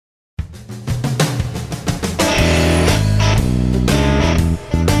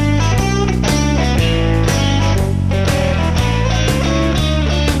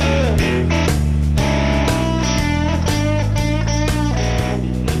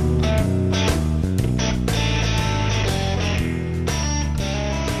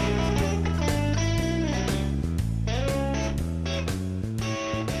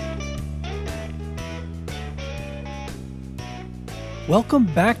Welcome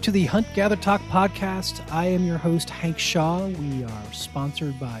back to the Hunt Gather Talk podcast. I am your host, Hank Shaw. We are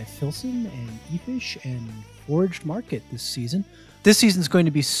sponsored by Filson and eFish and Foraged Market this season. This season is going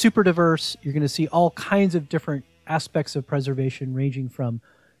to be super diverse. You're going to see all kinds of different aspects of preservation, ranging from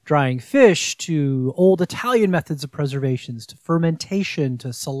drying fish to old Italian methods of preservations, to fermentation,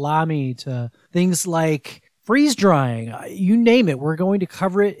 to salami, to things like freeze drying. You name it, we're going to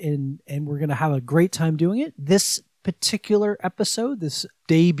cover it, and we're going to have a great time doing it. This particular episode, this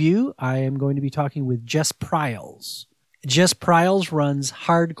debut, I am going to be talking with Jess Pryles. Jess Pryles runs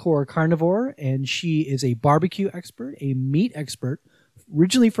Hardcore Carnivore, and she is a barbecue expert, a meat expert.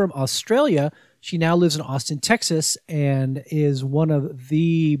 Originally from Australia, she now lives in Austin, Texas, and is one of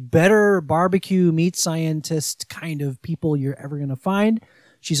the better barbecue meat scientist kind of people you're ever going to find.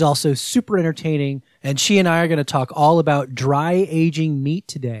 She's also super entertaining, and she and I are going to talk all about dry aging meat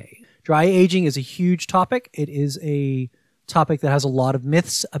today. Dry aging is a huge topic. It is a topic that has a lot of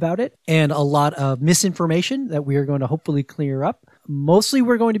myths about it and a lot of misinformation that we are going to hopefully clear up. Mostly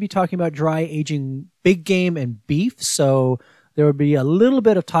we're going to be talking about dry aging big game and beef. So there will be a little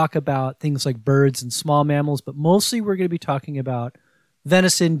bit of talk about things like birds and small mammals, but mostly we're going to be talking about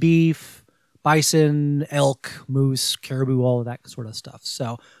venison, beef, bison, elk, moose, caribou, all of that sort of stuff.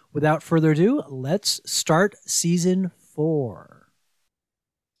 So without further ado, let's start season 4.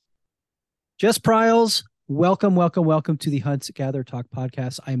 Jess Pryles, welcome to the Hunt Gather Talk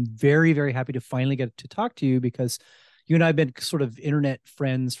podcast. I'm very, very happy to finally get to talk to you because you and I have been sort of internet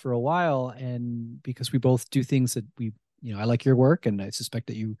friends for a while, and because we both do things that I like your work, and I suspect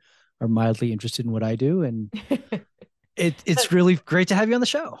that you are mildly interested in what I do, and it's really great to have you on the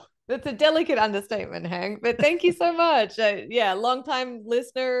show. That's a delicate understatement, Hank, but thank you so much. Long-time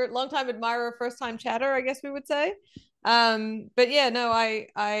listener, long-time admirer, first-time chatter, I guess we would say. But yeah, no,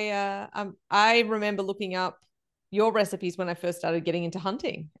 I remember looking up your recipes when I first started getting into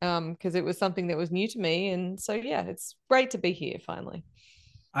hunting, because it was something that was new to me. And so, yeah, it's great to be here finally.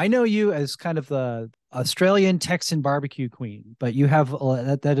 I know you as kind of the Australian Texan barbecue queen, but you have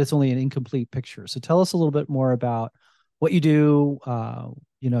that is only an incomplete picture. So tell us a little bit more about what you do.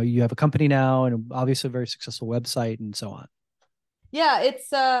 You have a company now and obviously a very successful website and so on. Yeah,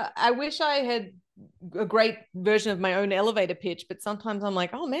 it's I wish I had a great version of my own elevator pitch, but sometimes I'm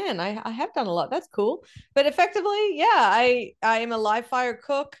like, oh man, I have done a lot. That's cool. But effectively, yeah, I am a live fire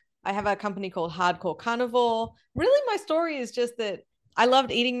cook. I have a company called Hardcore Carnivore. Really, my story is just that I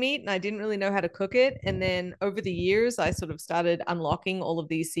loved eating meat and I didn't really know how to cook it. And then over the years, I sort of started unlocking all of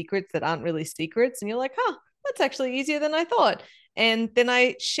these secrets that aren't really secrets. And you're like, that's actually easier than I thought. And then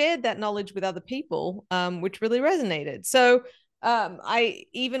I shared that knowledge with other people, which really resonated. So I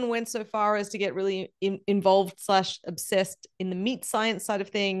even went so far as to get really involved / obsessed in the meat science side of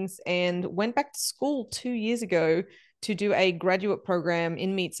things, and went back to school 2 years ago to do a graduate program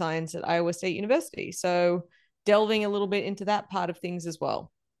in meat science at Iowa State University. So delving a little bit into that part of things as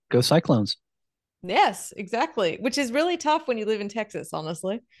well. Go Cyclones. Yes, exactly. Which is really tough when you live in Texas,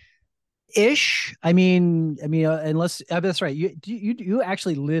 honestly. Ish. Unless that's right. You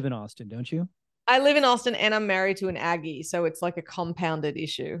actually live in Austin, don't you? I live in Austin and I'm married to an Aggie, so it's like a compounded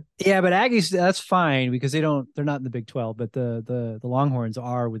issue. Yeah, but Aggies, that's fine because they're not in the Big 12, but the Longhorns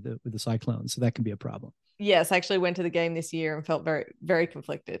are with the Cyclones, so that can be a problem. Yes, I actually went to the game this year and felt very, very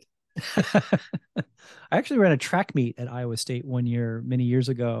conflicted. I actually ran a track meet at Iowa State one year, many years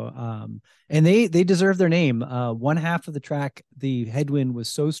ago, and they deserve their name. One half of the track, the headwind was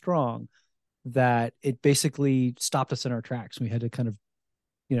so strong that it basically stopped us in our tracks. We had to kind of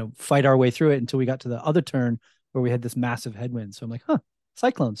fight our way through it until we got to the other turn where we had this massive headwind. So I'm like,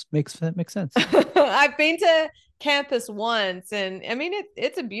 Cyclones makes sense. I've been to campus once, and I mean,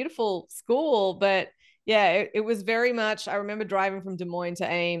 it's a beautiful school, but yeah, it was very much, I remember driving from Des Moines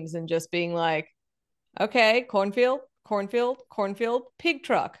to Ames and just being like, okay, cornfield, pig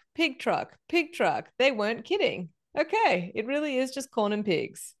truck. They weren't kidding. Okay. It really is just corn and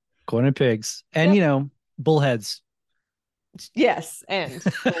pigs. And, bullheads. Yes, and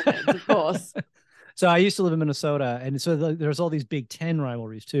of course. So I used to live in Minnesota, and so there's all these Big Ten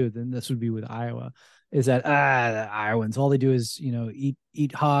rivalries too. Then this would be with Iowa. Is that the Iowans? All they do is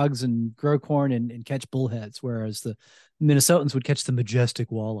eat hogs and grow corn and catch bullheads, whereas the Minnesotans would catch the majestic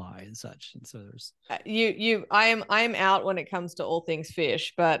walleye and such. And so there's I am out when it comes to all things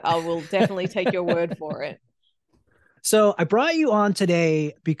fish, but I will definitely take your word for it. So I brought you on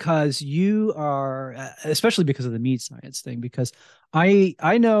today because you are, especially because of the meat science thing, because I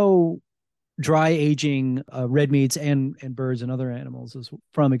know dry aging red meats and birds and other animals is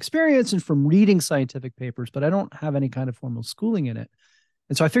from experience and from reading scientific papers, but I don't have any kind of formal schooling in it.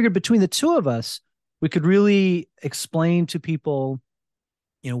 And so I figured between the two of us, we could really explain to people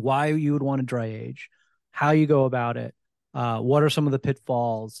why you would want to dry age, how you go about it, what are some of the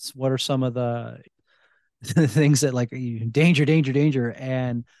pitfalls, what are some of the things that like danger, danger, danger,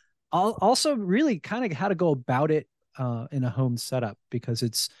 and also really kind of how to go about it in a home setup, because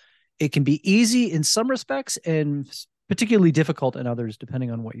it can be easy in some respects and particularly difficult in others,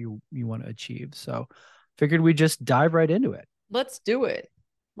 depending on what you want to achieve. So figured we just dive right into it. Let's do it.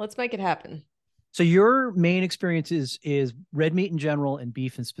 Let's make it happen. So your main experience is red meat in general and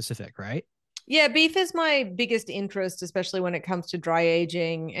beef in specific, right? Yeah, beef is my biggest interest, especially when it comes to dry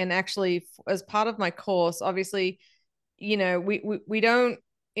aging. And actually, as part of my course, obviously, we don't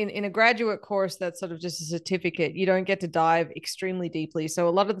in a graduate course that's sort of just a certificate, you don't get to dive extremely deeply. So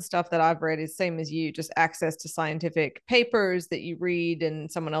a lot of the stuff that I've read is same as you, just access to scientific papers that you read and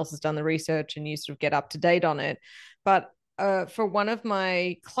someone else has done the research and you sort of get up to date on it. But for one of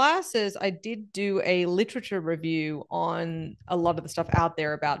my classes, I did do a literature review on a lot of the stuff out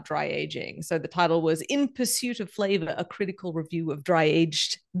there about dry aging. So the title was In Pursuit of Flavor, a critical review of dry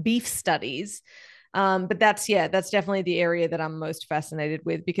aged beef studies. But that's definitely the area that I'm most fascinated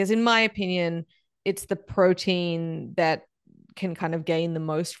with, because in my opinion, it's the protein that can kind of gain the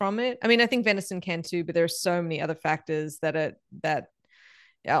most from it. I mean, I think venison can too, but there are so many other factors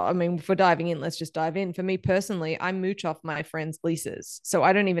I mean, if we're diving in, let's just dive in. For me personally, I mooch off my friends' leases. So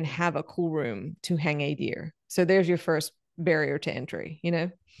I don't even have a cool room to hang a deer. So there's your first barrier to entry,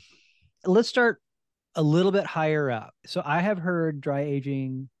 Let's start a little bit higher up. So I have heard dry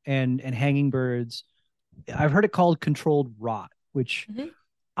aging and hanging birds. I've heard it called controlled rot, which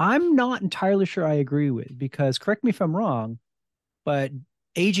I'm not entirely sure I agree with, because correct me if I'm wrong, but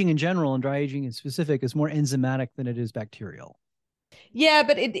aging in general and dry aging in specific is more enzymatic than it is bacterial. Yeah,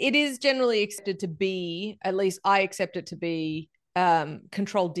 but it is generally accepted to be, at least I accept it to be,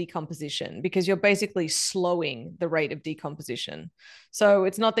 controlled decomposition, because you're basically slowing the rate of decomposition. So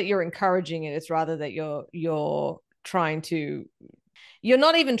it's not that you're encouraging it, it's rather that you're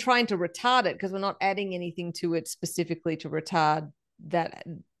not even trying to retard it, because we're not adding anything to it specifically to retard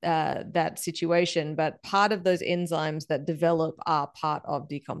that situation. But part of those enzymes that develop are part of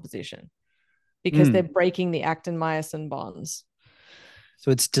decomposition, because they're breaking the actin myosin bonds. So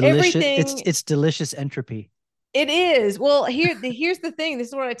it's delicious. It's delicious entropy. It is. Well, here's the thing. This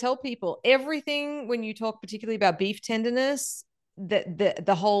is what I tell people. Everything, when you talk particularly about beef tenderness,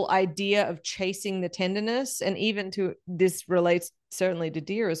 the whole idea of chasing the tenderness, and even to this relates certainly to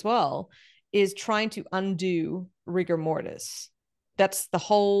deer as well, is trying to undo rigor mortis. That's the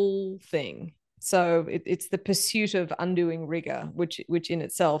whole thing. So it's the pursuit of undoing rigor, which in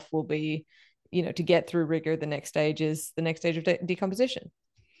itself will be, to get through rigor, the next stage is the next stage of decomposition.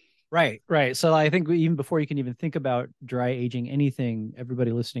 Right, right. So I think even before you can even think about dry aging anything,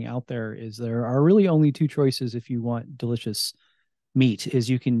 everybody listening out there, is there are really only two choices if you want delicious meat. Is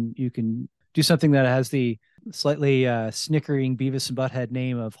you can do something that has the slightly snickering Beavis and Butthead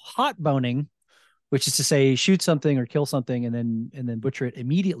name of hot boning, which is to say shoot something or kill something and then butcher it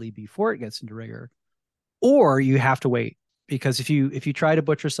immediately before it gets into rigor, or you have to wait, because if you try to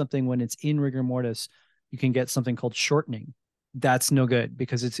butcher something when it's in rigor mortis, you can get something called shortening. That's no good,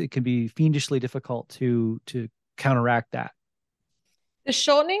 because it can be fiendishly difficult to counteract that. The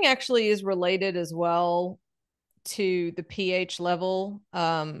shortening actually is related as well to the pH level,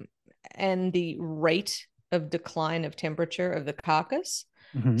 and the rate of decline of temperature of the carcass.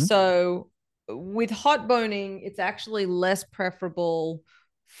 Mm-hmm. So with hot boning, it's actually less preferable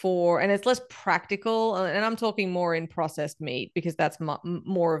and it's less practical. And I'm talking more in processed meat, because that's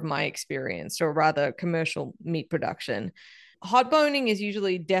more of my experience, or rather commercial meat production. Hot boning is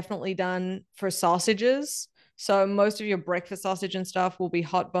usually definitely done for sausages. So most of your breakfast sausage and stuff will be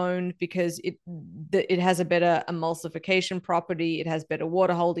hot boned, because it has a better emulsification property. It has better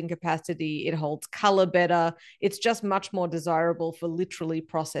water holding capacity. It holds color better. It's just much more desirable for literally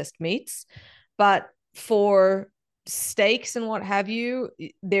processed meats. But for steaks and what have you,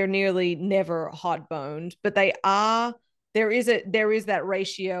 they're nearly never hot boned, but there is that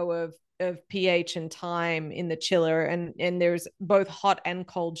ratio of pH and time in the chiller, and there's both hot and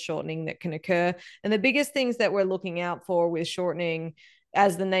cold shortening that can occur. And the biggest things that we're looking out for with shortening,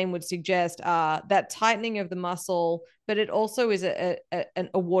 as the name would suggest, are that tightening of the muscle, but it also is a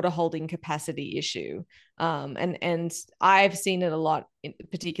water holding capacity issue. And I've seen it a lot,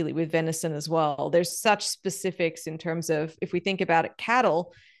 particularly with venison as well. There's such specifics in terms of, if we think about it,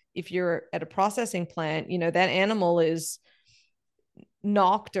 cattle, if you're at a processing plant, that animal is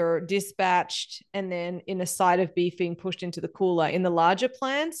knocked or dispatched and then in a side of beef being pushed into the cooler. In the larger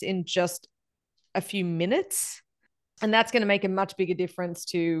plants, in just a few minutes. And that's going to make a much bigger difference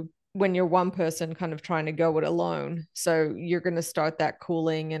to when you're one person kind of trying to go it alone. So you're going to start that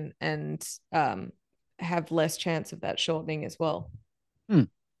cooling and have less chance of that shortening as well.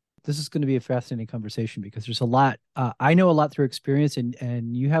 This is going to be a fascinating conversation because there's a lot. I know a lot through experience,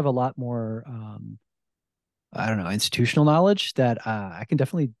 and you have a lot more. I don't know, institutional knowledge that I can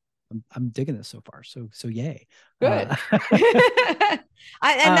definitely. I'm digging this so far. So yay. Good.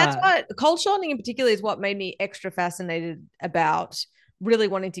 And that's what cold shortening in particular is what made me extra fascinated about really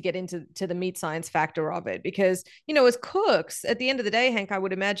wanting to get into the meat science factor of it, because as cooks at the end of the day, Hank, I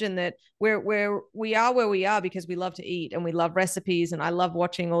would imagine that where we are because we love to eat and we love recipes, and I love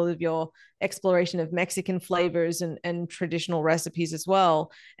watching all of your exploration of Mexican flavors and traditional recipes as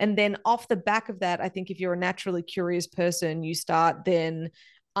well. And then off the back of that, I think if you're a naturally curious person, you start then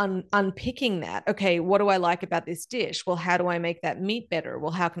unpicking that. Okay, what do I like about this dish? Well, how do I make that meat better?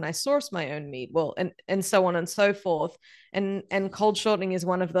 Well, how can I source my own meat? Well, and so on and so forth. And cold shortening is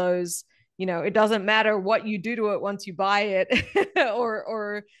one of those. It doesn't matter what you do to it once you buy it,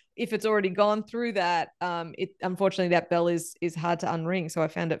 or if it's already gone through that. It unfortunately that bell is hard to unring. So I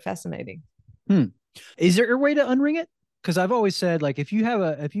found it fascinating. Is there a way to unring it? Because I've always said, like, if you have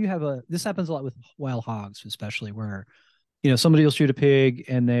a this happens a lot with wild hogs, especially where somebody will shoot a pig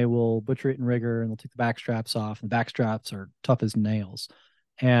and they will butcher it in rigor and they'll take the back straps off, and the back straps are tough as nails.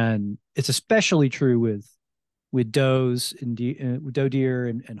 And it's especially true with does and doe deer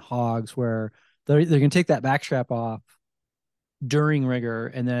and hogs, where they're going to take that back strap off during rigor,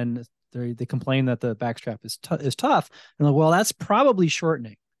 and then they complain that the back strap is tough. And like, well, that's probably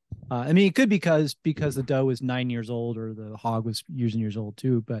shortening. I mean, it could because the doe is 9 years old or the hog was years and years old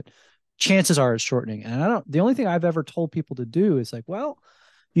too, but chances are it's shortening. And the only thing I've ever told people to do is like, well,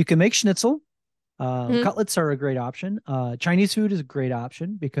 you can make schnitzel. Cutlets are a great option. Chinese food is a great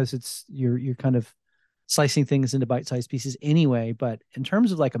option because you're kind of slicing things into bite-sized pieces anyway. But in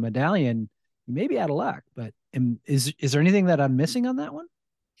terms of like a medallion, you may be out of luck. But is there anything that I'm missing on that one?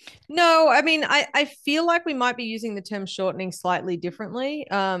 No, I mean, I feel like we might be using the term shortening slightly differently.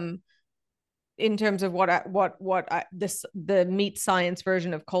 In terms of the meat science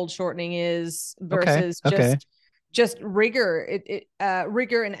version of cold shortening is versus just rigor,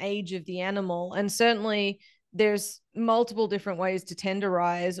 rigor and age of the animal. And certainly there's multiple different ways to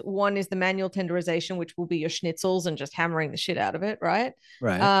tenderize. One is the manual tenderization, which will be your schnitzels and just hammering the shit out of it, right?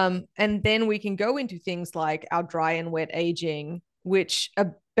 Right. And then we can go into things like our dry and wet aging, which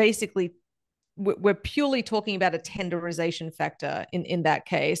are basically we're purely talking about a tenderization factor in that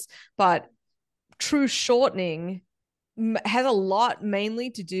case. But true shortening has a lot mainly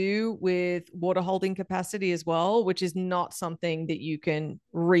to do with water holding capacity as well, which is not something that you can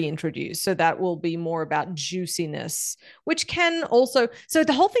reintroduce. So that will be more about juiciness, which can also, so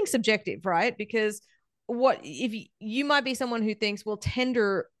the whole thing's subjective, right? Because what if you might be someone who thinks, well,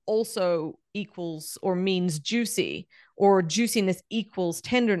 tender also equals or means juicy, or juiciness equals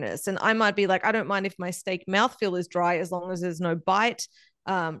tenderness. And I might be like, I don't mind if my steak mouthfeel is dry as long as there's no bite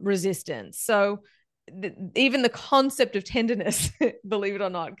resistance. So even the concept of tenderness, believe it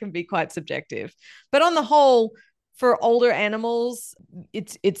or not, can be quite subjective. But on the whole, for older animals,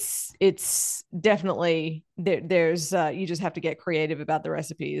 it's definitely there's you just have to get creative about the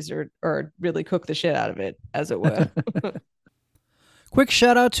recipes, or really cook the shit out of it, as it were. Quick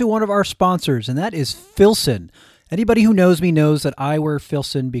shout out to one of our sponsors, and that is Filson. Anybody who knows me knows that I wear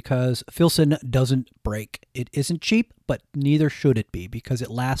Filson because Filson doesn't break. It isn't cheap, but neither should it be because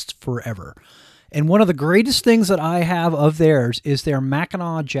it lasts forever. And one of the greatest things that I have of theirs is their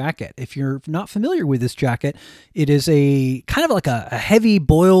Mackinac jacket. If you're not familiar with this jacket, it is a kind of like a heavy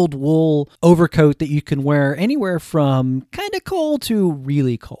boiled wool overcoat that you can wear anywhere from kind of cold to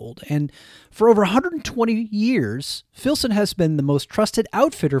really cold. And for over 120 years, Filson has been the most trusted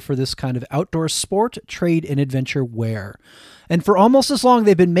outfitter for this kind of outdoor sport, trade, and adventure wear. And for almost as long,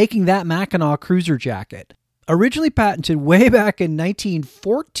 they've been making that Mackinac cruiser jacket. Originally patented way back in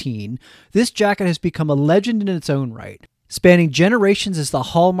 1914, this jacket has become a legend in its own right, spanning generations as the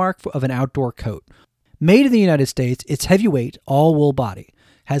hallmark of an outdoor coat. Made in the United States, its heavyweight, all-wool body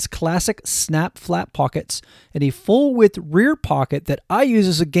has classic snap flap pockets and a full-width rear pocket that I use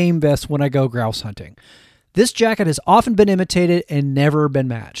as a game vest when I go grouse hunting. This jacket has often been imitated and never been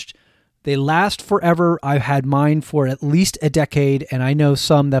matched. They last forever. I've had mine for at least a decade, and I know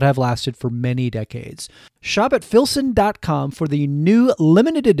some that have lasted for many decades. Shop at Filson.com for the new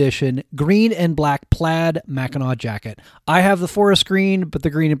limited edition green and black plaid Mackinac jacket. I have the forest green, but the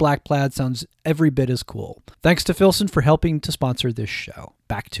green and black plaid sounds every bit as cool. Thanks to Filson for helping to sponsor this show.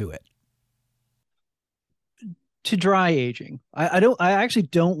 Back to it. To dry aging. I actually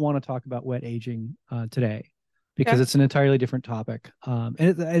don't want to talk about wet aging today, because Okay. it's an entirely different topic.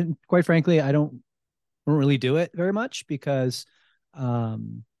 And quite frankly, I don't really do it very much because,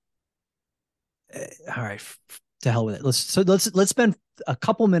 um, all right, to hell with it. Let's spend a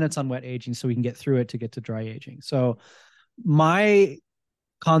couple minutes on wet aging so we can get through it to get to dry aging. So my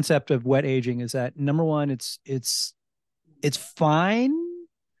concept of wet aging is that number one, it's fine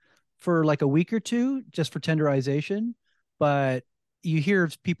for like a week or two just for tenderization, but you hear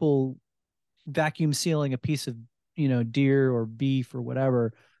of people vacuum sealing a piece of deer or beef or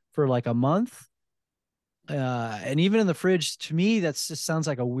whatever for like a month. And even in the fridge, to me, that just sounds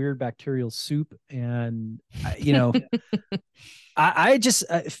like a weird bacterial soup. And I just,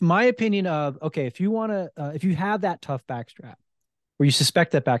 my opinion of, okay, if you want to, if you have that tough backstrap, or you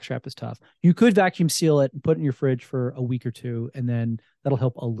suspect that backstrap is tough, you could vacuum seal it and put it in your fridge for a week or two, and then that'll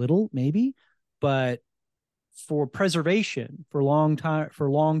help a little, maybe. But for preservation, for long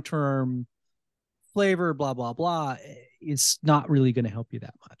term flavor, blah blah blah, it's not really going to help you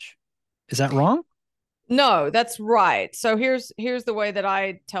that much. Is that wrong? No, that's right. So here's the way that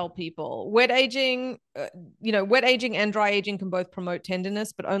I tell people. Wet aging, wet aging and dry aging can both promote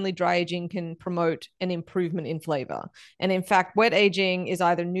tenderness, but only dry aging can promote an improvement in flavor. And in fact, wet aging is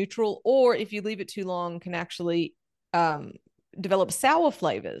either neutral or if you leave it too long can actually develop sour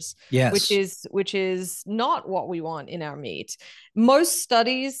flavors, Yes. which is not what we want in our meat. Most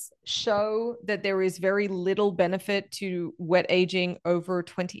studies show that there is very little benefit to wet aging over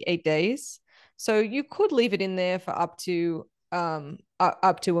 28 days. So you could leave it in there for up to a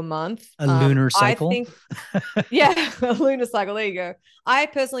month. A lunar I cycle. think, yeah, a lunar cycle. There you go. I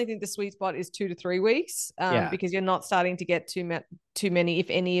personally think the sweet spot is 2 to 3 weeks, Yeah. because you're not starting to get too many,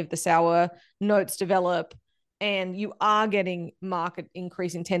 if any, of the sour notes develop, and you are getting marked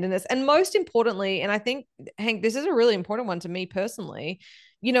increase in tenderness. And most importantly, and I think, Hank, this is a really important one to me personally.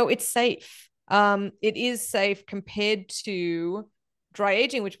 It's safe. It is safe compared to dry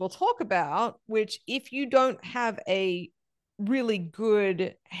aging, which we'll talk about, which if you don't have a really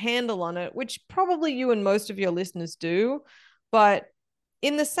good handle on it, which probably you and most of your listeners do, but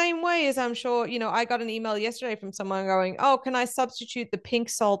in the same way as I'm sure, I got an email yesterday from someone going, oh, can I substitute the pink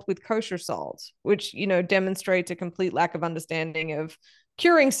salt with kosher salt, which, demonstrates a complete lack of understanding of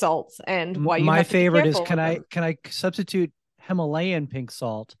curing salts and why you My have to be favorite is careful with them. can I substitute Himalayan pink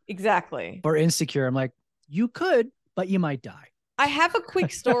salt Exactly. for Insecure? I'm like, you could, but you might die. I have a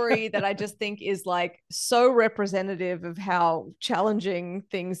quick story that I just think is like so representative of how challenging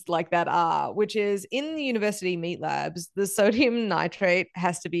things like that are, which is in the university meat labs, the sodium nitrate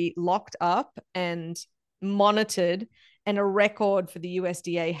has to be locked up and monitored, and a record for the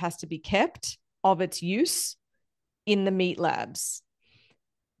USDA has to be kept of its use in the meat labs.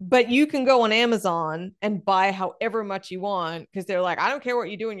 But you can go on Amazon and buy however much you want because they're like, I don't care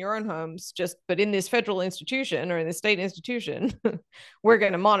what you do in your own homes, but in this federal institution or in this state institution, we're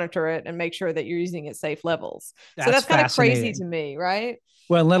going to monitor it and make sure that you're using at safe levels. So That's that's kind of crazy fascinating. to me, right?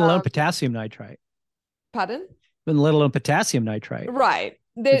 Well, let alone potassium nitrite. Pardon? And let alone potassium nitrite. Right.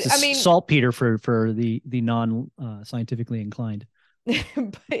 It's a I mean, saltpeter for the non scientifically inclined.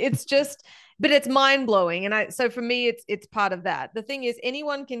 it's just, but it's mind blowing. And so for me, it's part of that. The thing is,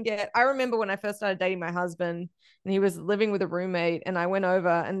 anyone can I remember when I first started dating my husband and he was living with a roommate, and I went over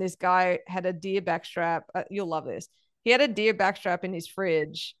and this guy had a deer backstrap. You'll love this. He had a deer backstrap in his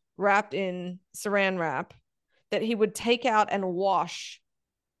fridge wrapped in saran wrap that he would take out and wash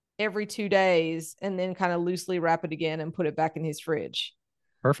every 2 days and then kind of loosely wrap it again and put it back in his fridge.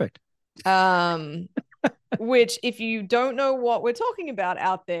 Perfect. Which, if you don't know what we're talking about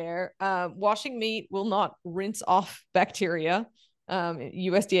out there, washing meat will not rinse off bacteria.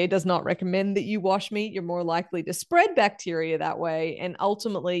 USDA does not recommend that you wash meat. You're more likely to spread bacteria that way, and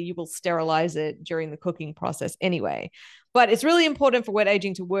ultimately you will sterilize it during the cooking process anyway. But it's really important for wet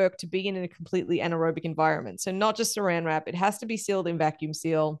aging to work to be in a completely anaerobic environment. So not just saran wrap, it has to be sealed in vacuum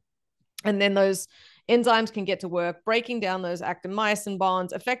seal. And then those enzymes can get to work breaking down those actin-myosin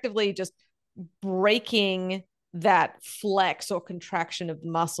bonds, effectively just breaking that flex or contraction of the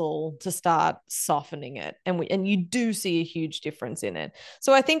muscle to start softening it. And you do see a huge difference in it.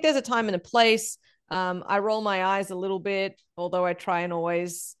 So I think there's a time and a place. I roll my eyes a little bit, although I try and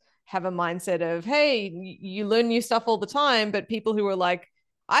always have a mindset of, hey, you learn new stuff all the time. But people who are like,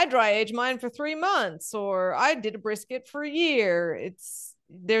 I dry age mine for 3 months, or I did a brisket for a year.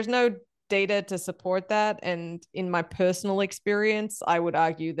 There's no data to support that. And in my personal experience, I would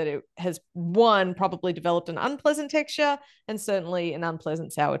argue that it has, one, probably developed an unpleasant texture and certainly an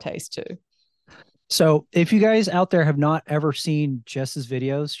unpleasant sour taste too. So if you guys out there have not ever seen Jess's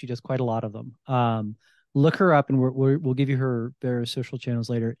videos, she does quite a lot of them. Look her up and we'll give you her various social channels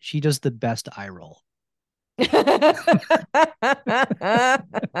later. She does the best eye roll. There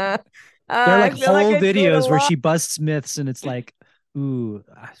are like I feel like whole I do it a videos where lot. she busts myths and it's like, ooh,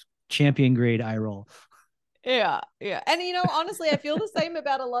 champion grade eye roll. Yeah, yeah. And honestly, I feel the same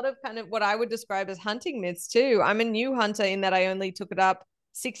about a lot of kind of what I would describe as hunting myths too. I'm a new hunter in that I only took it up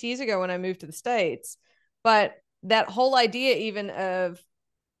 6 years ago when I moved to the States. But that whole idea even of,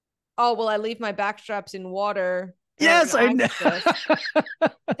 oh, well, I leave my back straps in water or in Yes, I know. ice chest.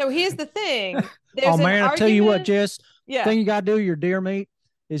 So here's the thing. Oh There's an man, I tell you what, argument. Jess, Yeah, thing you gotta do your deer meat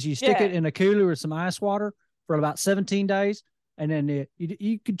is you stick it yeah. in a cooler with some ice water for about 17 days, and then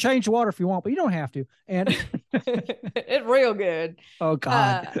you can change the water if you want, but you don't have to. And It's real good. oh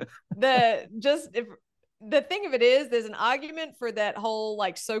god. Uh the just if the thing of it is there's an argument for that whole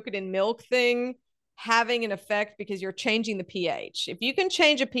like soak it in milk thing having an effect because you're changing the pH. If you can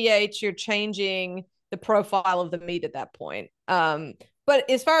change a pH, you're changing the profile of the meat at that point. But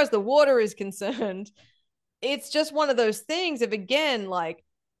as far as the water is concerned, it's just one of those things of again like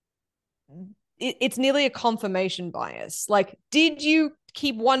it's nearly a confirmation bias. Like, did you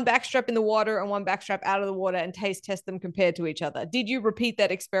keep one backstrap in the water and one backstrap out of the water and taste test them compared to each other? Did you repeat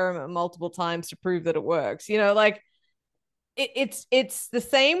that experiment multiple times to prove that it works? Like it's the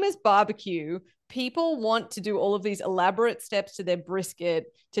same as barbecue. People want to do all of these elaborate steps to their brisket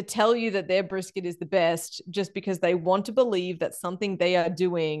to tell you that their brisket is the best just because they want to believe that something they are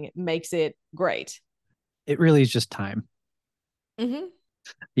doing makes it great. It really is just time. Mm-hmm.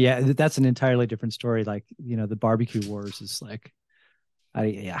 Yeah, that's an entirely different story. Like, the barbecue wars is like,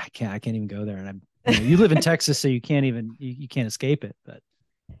 I can't even go there. And you live in Texas, so you can't even, you can't escape it. But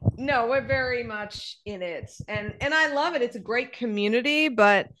No, we're very much in it. And I love it. It's a great community,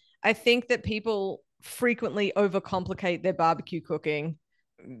 but I think that people frequently overcomplicate their barbecue cooking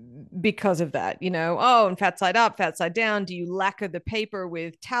because of that. Oh, and fat side up, fat side down. Do you lacquer the paper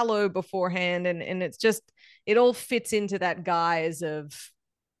with tallow beforehand? And it's just it all fits into that guise of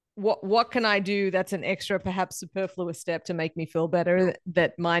what can I do that's an extra, perhaps superfluous step to make me feel better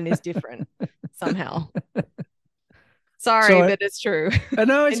that mine is different somehow. Sorry, so but it's true. I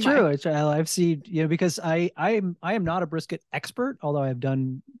know it's In my true. I've seen, because I am not a brisket expert, although I've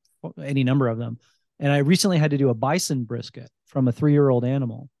done any number of them. And I recently had to do a bison brisket from a 3-year-old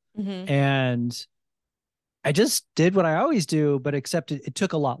animal. Mhm. And I just did what I always do, but except it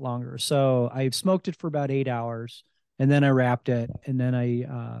took a lot longer. So I smoked it for about 8 hours, and then I wrapped it, and then I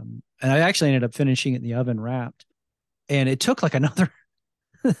actually ended up finishing it in the oven wrapped, and it took like another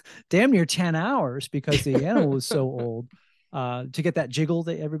damn near 10 hours because the animal was so old, to get that jiggle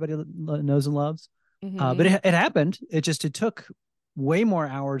that everybody knows and loves. But Mhm. it happened. It took way more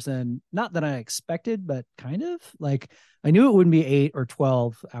hours than, not that I expected, but kind of like I knew it wouldn't be 8 or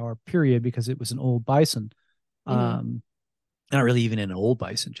 12 hour period because it was an old bison. Mhm. Um, Not really even an old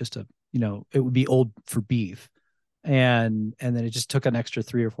bison, just it would be old for beef. And then it just took an extra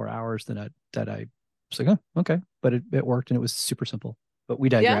 3 or 4 hours that I was like, oh, okay. But it worked, and it was super simple. But we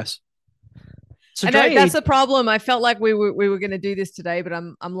Yeah. digress. So I dry know that's age. the problem. I felt like we were going to do this today, but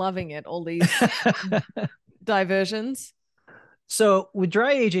I'm loving it. All these diversions. So with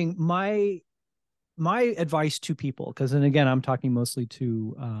dry aging, my advice to people, because then again, I'm talking mostly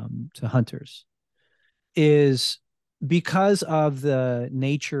to hunters, is because of the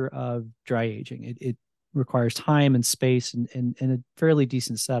nature of dry aging, it requires time and space and a fairly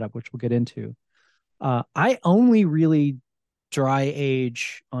decent setup, which we'll get into. I only really dry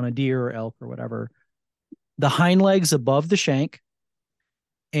age on a deer or elk or whatever the hind legs above the shank,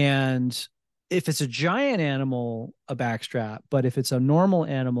 and if it's a giant animal, a backstrap. But if it's a normal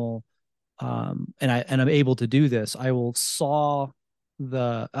animal, and I'm able to do this, I will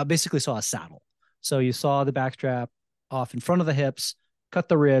basically saw a saddle. So you saw the backstrap off in front of the hips, cut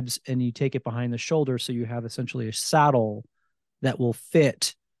the ribs, and you take it behind the shoulder, so you have essentially a saddle that will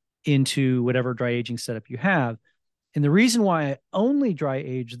fit into whatever dry aging setup you have. And the reason why I only dry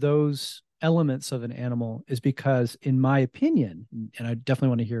age those elements of an animal is because, in my opinion, and I definitely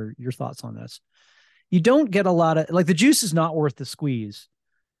want to hear your thoughts on this, you don't get a lot of, like, the juice is not worth the squeeze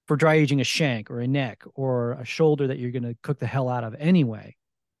for dry aging a shank or a neck or a shoulder that you're going to cook the hell out of anyway.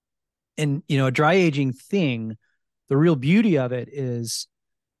 And a dry aging thing, the real beauty of it is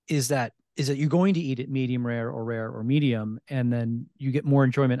that you're going to eat it medium rare or medium, and then you get more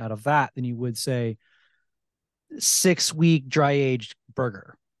enjoyment out of that than you would, say, 6-week dry aged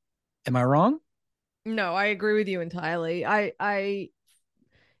burger. Am I wrong? No, I agree with you entirely. I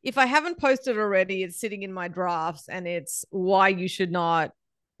if I haven't posted already, it's sitting in my drafts and it's why you should not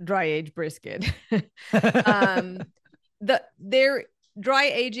dry age brisket. um their dry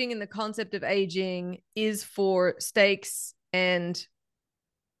aging and the concept of aging is for steaks and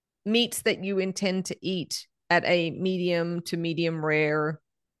meats that you intend to eat at a medium to medium rare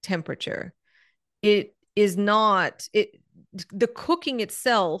temperature. It is not it the cooking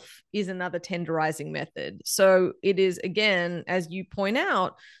itself is another tenderizing method. So it is, again, as you point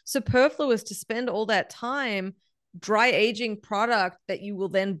out, superfluous to spend all that time dry aging product that you will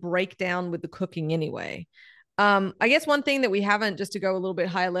then break down with the cooking anyway. I guess one thing that we haven't, just to go a little bit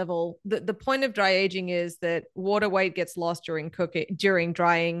higher level, the point of dry aging is that water weight gets lost during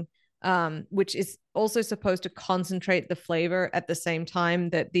drying, which is also supposed to concentrate the flavor at the same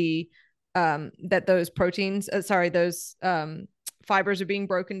time that that those proteins, those fibers are being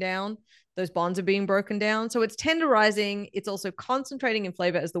broken down, those bonds are being broken down. So it's tenderizing. It's also concentrating in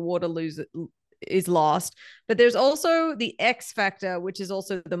flavor as the water is lost. But there's also the X factor, which is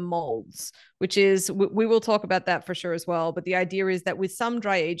also the molds, which is, we will talk about that for sure as well. But the idea is that with some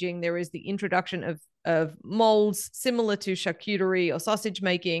dry aging, there is the introduction of molds similar to charcuterie or sausage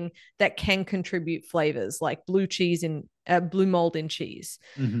making that can contribute flavors, like blue mold in cheese.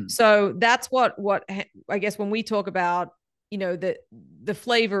 Mm-hmm. So that's what I guess when we talk about, the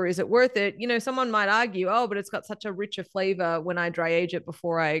flavor, is it worth it? Someone might argue, oh, but it's got such a richer flavor when I dry age it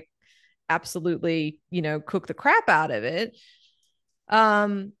before I absolutely, cook the crap out of it.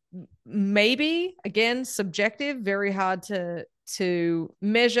 Maybe, again, subjective, very hard to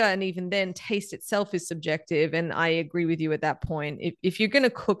measure, and even then taste itself is subjective. And I agree with you at that point. If you're going to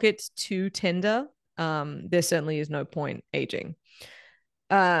cook it too tender, there certainly is no point aging.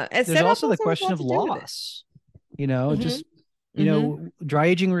 There's also the question of loss, mm-hmm. just, dry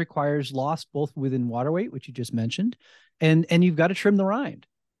aging requires loss both within water weight, which you just mentioned, and you've got to trim the rind.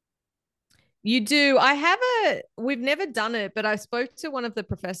 You do. We've never done it, but I spoke to one of the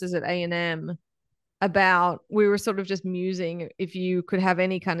professors at A&M about, we were sort of just musing, if you could have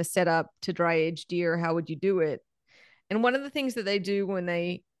any kind of setup to dry age deer, how would you do it? And one of the things that they do when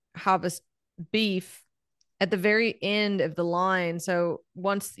they harvest beef at the very end of the line, so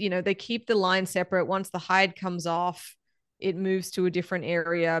once, they keep the line separate, once the hide comes off, it moves to a different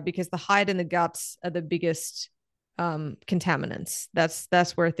area, because the hide and the guts are the biggest contaminants.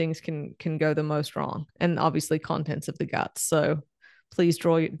 That's where things can go the most wrong, and obviously contents of the guts. So please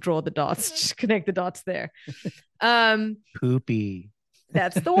draw the dots, just connect the dots there. Poopy.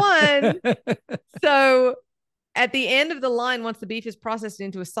 That's the one. So at the end of the line, once the beef is processed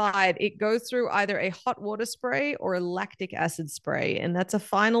into a side, it goes through either a hot water spray or a lactic acid spray. And that's a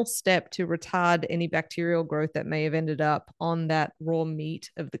final step to retard any bacterial growth that may have ended up on that raw meat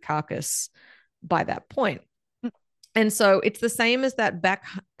of the carcass by that point. And so it's the same as that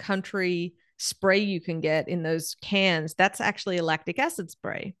backcountry spray you can get in those cans. That's actually a lactic acid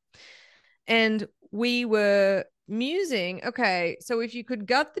spray. And we were musing, okay, so if you could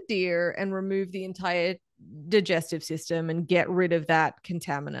gut the deer and remove the entire digestive system and get rid of that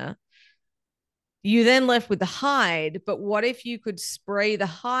contaminant, you then left with the hide. But what if you could spray the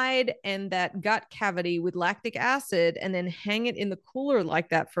hide and that gut cavity with lactic acid and then hang it in the cooler like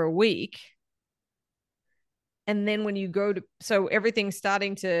that for a week? And then when you go to, so everything's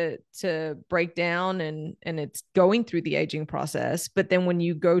starting to break down and it's going through the aging process. But then when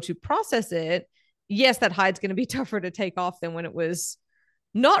you go to process it, yes, that hide's going to be tougher to take off than when it was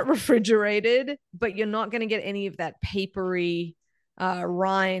not refrigerated, but you're not going to get any of that papery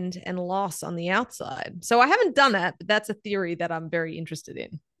rind and loss on the outside. So I haven't done that, but that's a theory that I'm very interested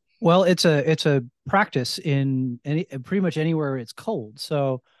in. Well, it's a practice in pretty much anywhere it's cold.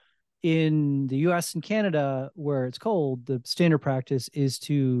 So in the US and Canada, where it's cold, the standard practice is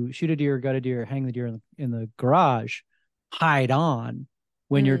to shoot a deer, gut a deer, hang the deer in the garage, hide on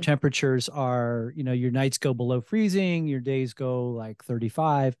when your temperatures are, your nights go below freezing, your days go like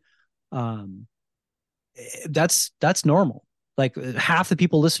 35. That's normal. Like half the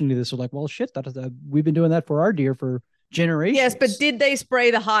people listening to this are like, well, shit, we've been doing that for our deer for generations. Yes, but did they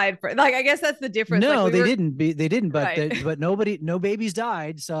spray the hide for, like, I guess that's the difference. No, they didn't, but right. But no babies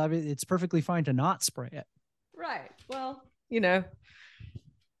died, so I mean, it's perfectly fine to not spray it. Right. Well, I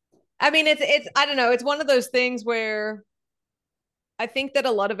mean, it's I don't know, it's one of those things where I think that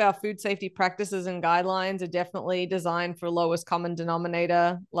a lot of our food safety practices and guidelines are definitely designed for lowest common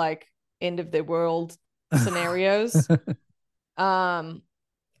denominator, like end of the world scenarios.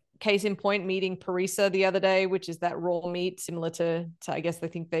 Case in point, meeting parisa the other day, which is that raw meat similar to I guess they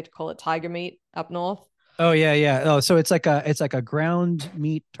think they'd call it tiger meat up north. Oh yeah. Oh, so it's like a ground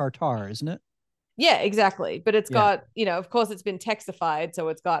meat tartare, isn't it? Yeah, exactly. But it's got, of course it's been texified, so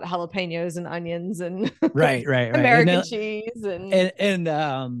it's got jalapenos and onions and right. American cheese and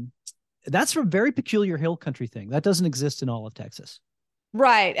that's a very peculiar hill country thing that doesn't exist in all of Texas.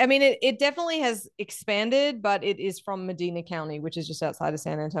 Right. I mean, it definitely has expanded, but it is from Medina County, which is just outside of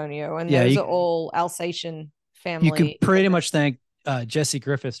San Antonio. And Yeah, those are all Alsatian you can family pretty much immigrants. thank Jesse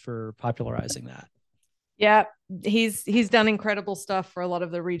Griffiths for popularizing that. Yeah, he's done incredible stuff for a lot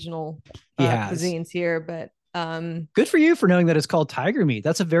of the regional He has. cuisines here, but Good for you for knowing that it's called tiger meat.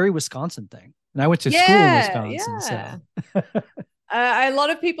 That's a very Wisconsin thing. And I went to school in yeah, Wisconsin, yeah. so A lot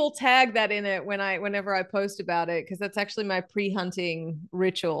of people tag that in it whenever I post about it because that's actually my pre-hunting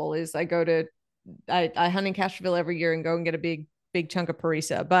ritual. Is I hunt in Castroville every year and go and get a big chunk of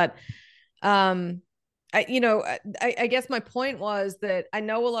parisa. But um, I guess my point was that I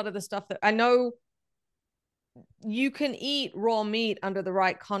know a lot of the stuff that I know you can eat raw meat under the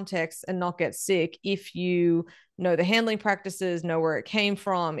right context and not get sick if you know the handling practices, know where it came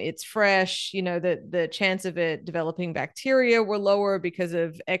from, it's fresh, the chance of it developing bacteria were lower because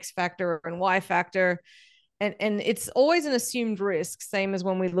of X factor and Y factor. And it's always an assumed risk, same as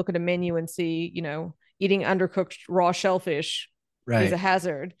when we look at a menu and see, eating undercooked raw shellfish is a right.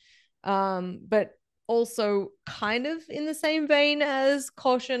 hazard. But also kind of in the same vein as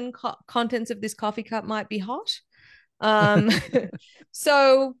caution, contents of this coffee cup might be hot. Um,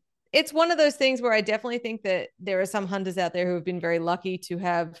 so it's one of those things where I definitely think that there are some hunters out there who have been very lucky to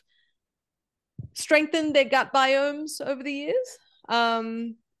have strengthened their gut biomes over the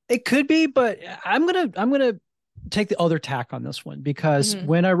years. It could be, but I'm gonna take the other tack on this one because Mhm,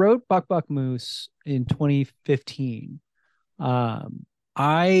 when I wrote Buck Buck Moose in 2015,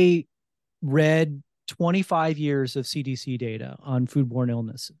 I read 25 years of CDC data on foodborne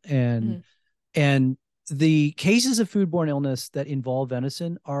illness, and mhm, and the cases of foodborne illness that involve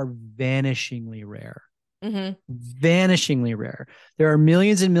venison are vanishingly rare. mhm. Vanishingly rare. There are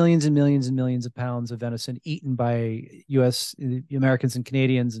millions and millions and millions and millions of pounds of venison eaten by US Americans and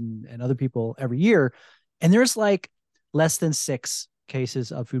Canadians and other people every year. And there's like less than 6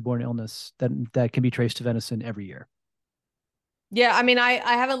 cases of foodborne illness that can be traced to venison every year. Yeah, I mean, I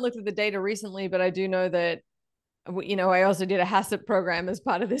haven't looked at the data recently, but I do know that I also did a HACCP program as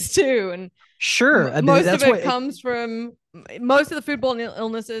part of this too, and Sure. I mean, most of that's it what comes from most of the foodborne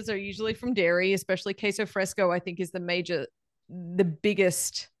illnesses are usually from dairy, especially queso fresco. I think is the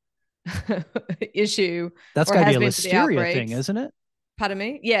biggest issue, that's or got to be has a been for the listeria thing, outbreaks. isn't it? Pardon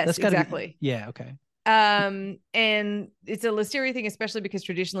me. Yes, That's got to be, exactly. yeah, okay. And it's a listeria thing, especially because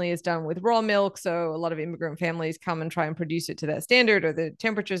traditionally it's done with raw milk. So a lot of immigrant families come and try and produce it to that standard, or the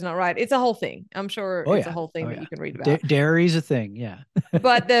temperature is not right. It's a whole thing. I'm sure Oh it's a yeah. whole thing Oh that yeah. you can read about. Dairy's a thing. Yeah.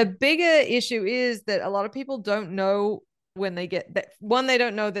 But the bigger issue is that a lot of people don't know when they get that. One, they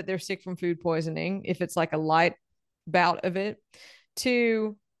don't know that they're sick from food poisoning if it's like a light bout of it.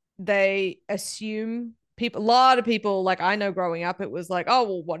 Two, they assume a lot of people, like I know growing up, it was like, oh,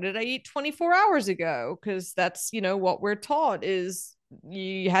 well, what did I eat 24 hours ago? Because that's, what we're taught is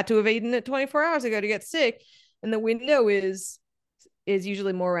you had to have eaten it 24 hours ago to get sick. And the window is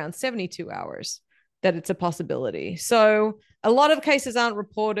usually more around 72 hours that it's a possibility. So a lot of cases aren't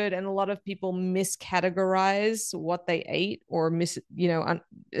reported, and a lot of people miscategorize what they ate, or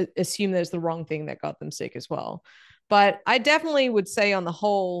assume there's the wrong thing that got them sick as well. But I definitely would say on the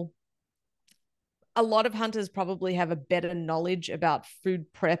whole, a lot of hunters probably have a better knowledge about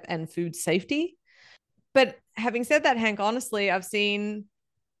food prep and food safety. But having said that, Hank, honestly, I've seen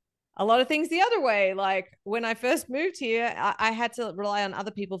a lot of things the other way. Like when I first moved here, I had to rely on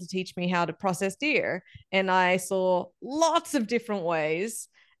other people to teach me how to process deer. And I saw lots of different ways.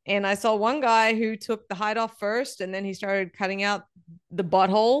 And I saw one guy who took the hide off first, and then he started cutting out the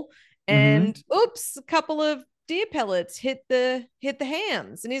butthole. Mm-hmm. And oops, a couple of deer pellets hit the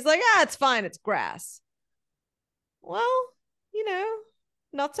hams. And he's like, it's fine, it's grass. Well, you know,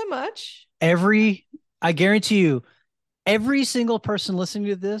 not so much. I guarantee you, every single person listening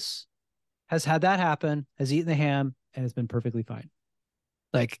to this has had that happen, has eaten the ham, and has been perfectly fine.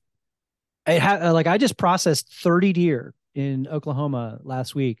 Like like I just processed 30 deer in Oklahoma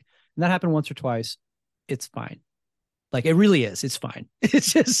last week, and that happened once or twice. It's fine. Like it really is. It's fine.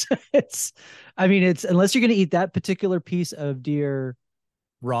 It's just I mean, it's unless you're gonna eat that particular piece of deer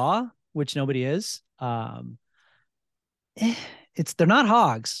raw, which nobody is, eh, they're not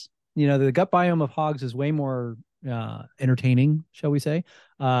hogs. The gut biome of hogs is way more entertaining, shall we say,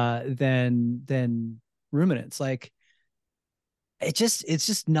 than ruminants. Like it's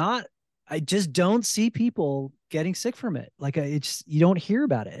just not. I just don't see people getting sick from it. Like it's you don't hear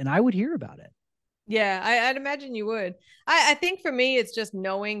about it, and I would hear about it. Yeah, I'd imagine you would. I think for me, it's just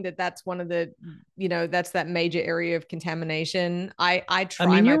knowing that that's one of the, that's that major area of contamination. I I try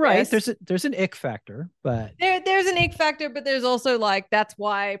mean, my you're right. best. There's an ick factor, but There's an ick factor, but there's also like that's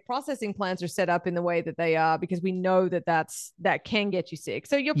why processing plants are set up in the way that they are because we know that that can get you sick.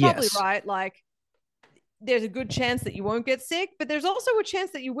 So you're probably yes, right. Like there's a good chance that you won't get sick, but there's also a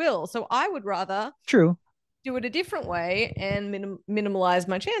chance that you will. So I would rather true. do it a different way and minimalize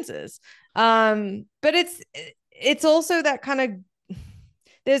my chances. But it's also that kind of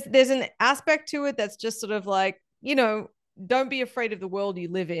there's an aspect to it that's just sort of like don't be afraid of the world you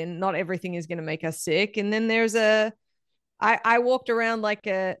live in. Not everything is going to make us sick. And then there's I walked around like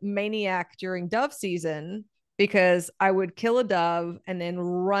a maniac during dove season because I would kill a dove and then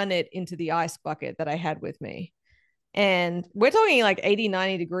run it into the ice bucket that I had with me. And we're talking like 80,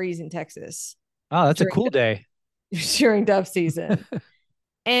 90 degrees in Texas Oh, that's a during cool day. during dove season.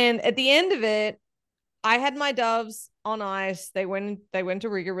 And at the end of it, I had my doves on ice. They went to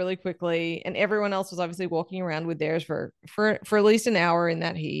rigor really quickly, and everyone else was obviously walking around with theirs for at least an hour in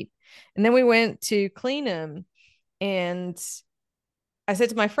that heat. And then we went to clean them, and I said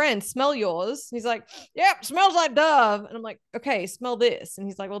to my friend, "Smell yours." He's like, "Yep, smells like dove." And I'm like, "Okay, smell this." And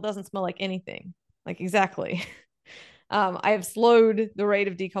he's like, "Well, it doesn't smell like anything." Like exactly. I have slowed the rate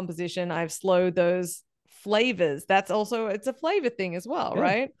of decomposition. I've slowed those flavors. It's a flavor thing as well, Yeah.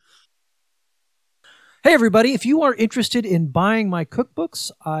 right? Hey, everybody. If you are interested in buying my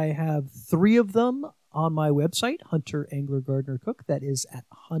cookbooks, I have 3 of them on my website, Hunter Angler Gardener Cook. That is at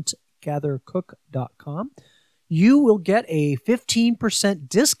huntgathercook.com. You will get a 15%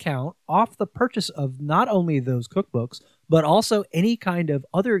 discount off the purchase of not only those cookbooks, but also any kind of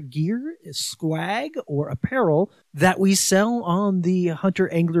other gear, swag, or apparel that we sell on the Hunter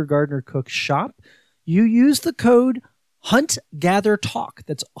Angler Gardener Cook shop. You use the code Hunt Gather Talk.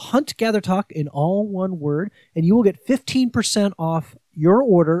 That's Hunt Gather Talk in all one word, and you will get 15% off your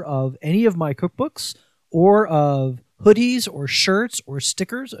order of any of my cookbooks or of hoodies or shirts or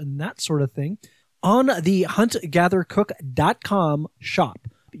stickers and that sort of thing on the huntgathercook.com shop.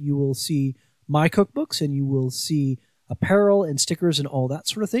 You will see my cookbooks and you will see apparel and stickers and all that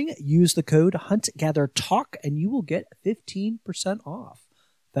sort of thing. Use the code HuntGatherTalk and you will get 15% off.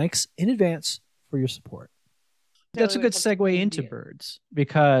 Thanks in advance for your support. That's a good segue into birds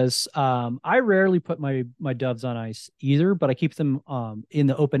because I rarely put my doves on ice either, but I keep them in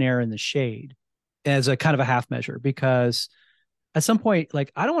the open air in the shade as a kind of a half measure because at some point,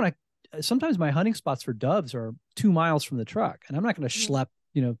 like I don't want to. Sometimes my hunting spots for doves are 2 miles from the truck, and I'm not going to schlep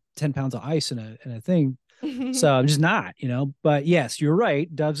 10 pounds of ice in a thing. So I'm just not, But yes, you're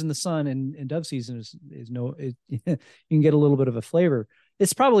right. Doves in the sun and dove season is no. You can get a little bit of a flavor.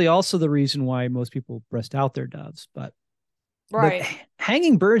 It's probably also the reason why most people breast out their doves, but Right.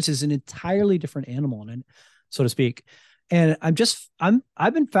 hanging birds is an entirely different animal, and so to speak. And I've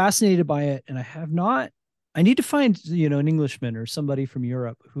been fascinated by it, and I need to find an Englishman or somebody from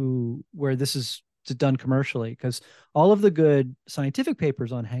Europe where this is done commercially, because all of the good scientific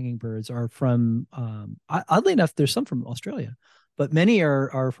papers on hanging birds are from oddly enough, there's some from Australia, but many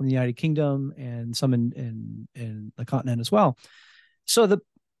are from the United Kingdom and some in the continent as well. And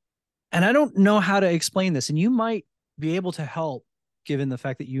I don't know how to explain this, and you might be able to help given the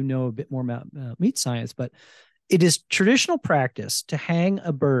fact that you know a bit more about meat science, but it is traditional practice to hang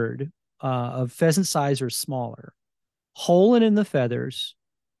a bird of pheasant size or smaller, hole it in the feathers,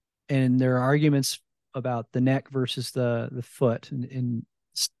 and there are arguments about the neck versus the foot. And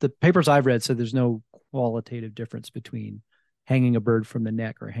the papers I've read said there's no qualitative difference between hanging a bird from the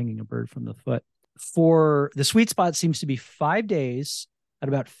neck or hanging a bird from the foot. For the sweet spot seems to be 5 days at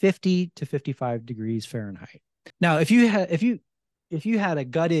about 50 to 55 degrees Fahrenheit. Now, if you had a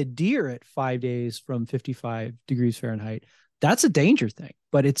gutted deer at 5 days from 55 degrees Fahrenheit, that's a danger thing,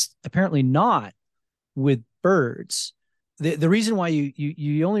 but it's apparently not with birds. The reason why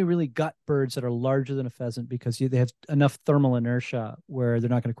you only really gut birds that are larger than a pheasant because they have enough thermal inertia where they're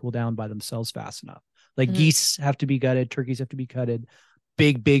not going to cool down by themselves fast enough. Like geese have to be gutted, turkeys have to be gutted,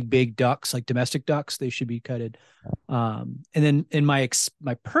 big ducks like domestic ducks, they should be gutted. And then in my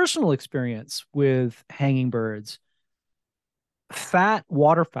personal experience with hanging birds, fat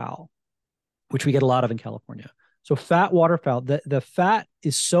waterfowl, which we get a lot of in California. So fat waterfowl, the fat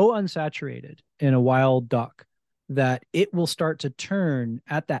is so unsaturated in a wild duck that it will start to turn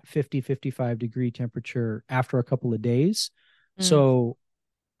at that 50, 55 degree temperature after a couple of days. So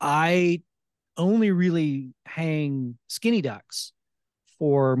I only really hang skinny ducks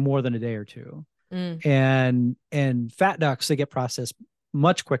for more than a day or two. And fat ducks, they get processed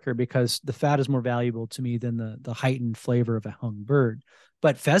much quicker because the fat is more valuable to me than the heightened flavor of a hung bird.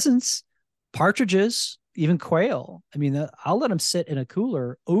 But pheasants, Partridges, even quail. I mean, I'll let them sit in a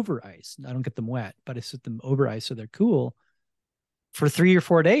cooler over ice. I don't get them wet, but I sit them over ice so they're cool for 3 or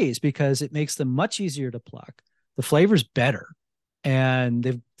 4 days because it makes them much easier to pluck. The flavor's better,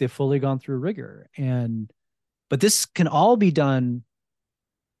 and they've fully gone through rigor. But this can all be done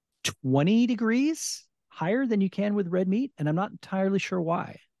 20 degrees higher than you can with red meat, and I'm not entirely sure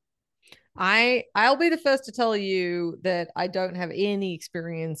why. I'll be the first to tell you that I don't have any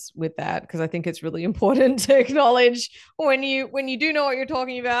experience with that, because I think it's really important to acknowledge when you do know what you're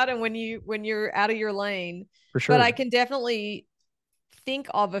talking about and when you're out of your lane. For But sure. I can definitely think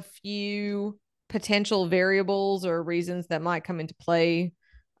of a few potential variables or reasons that might come into play.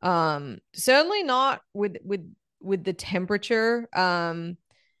 Certainly not with the temperature.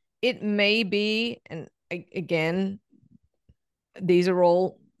 It may be, and again, these are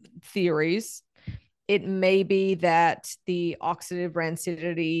all theories. It may be that the oxidative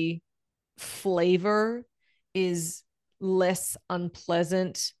rancidity flavor is less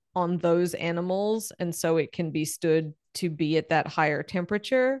unpleasant on those animals, and so it can be stood to be at that higher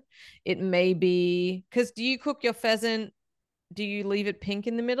temperature. It may be because, do you cook your pheasant? Do you leave it pink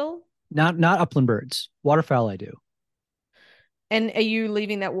in the middle? Not upland birds. Waterfowl, I do. And are you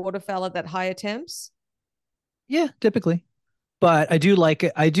leaving that waterfowl at that higher temps? Yeah, typically. But I do like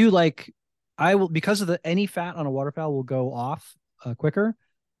it. I do like. I will, because of the any fat on a waterfowl will go off quicker.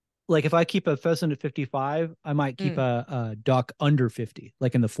 Like if I keep a pheasant at 55, I might keep Mm, a duck under 50,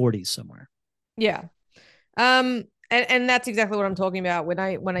 like in the 40s somewhere. yeah. And that's exactly what I'm talking about when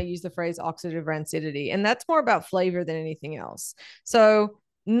I use the phrase oxidative rancidity, and that's more about flavor than anything else. So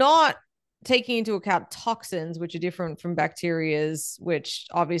not taking into account toxins, which are different from bacterias, which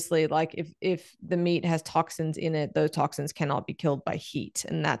obviously, like, if the meat has toxins in it, those toxins cannot be killed by heat,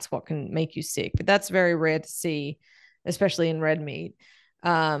 and that's what can make you sick. But that's very rare to see, especially in red meat,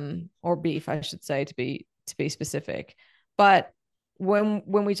 or beef, I should say, to be specific. But when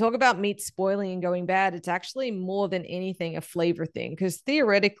we talk about meat spoiling and going bad, it's actually more than anything a flavor thing. Because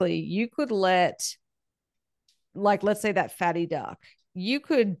theoretically, you could let, like, let's say that fatty duck, you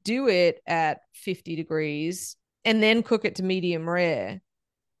could do it at 50 degrees and then cook it to medium rare,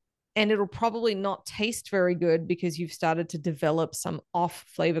 and it'll probably not taste very good because you've started to develop some off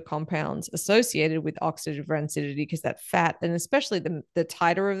flavor compounds associated with oxidative rancidity, because that fat, and especially the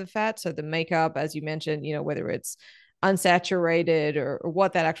tighter of the fat, so the makeup, as you mentioned, whether it's unsaturated or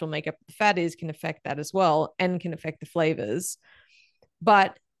what that actual makeup of the fat is, can affect that as well and can affect the flavors.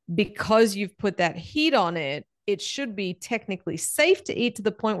 But because you've put that heat on it, it should be technically safe to eat to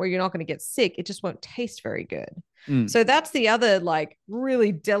the point where you're not going to get sick. It just won't taste very good. Mm. So that's the other, like,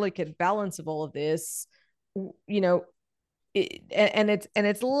 really delicate balance of all of this. You know, and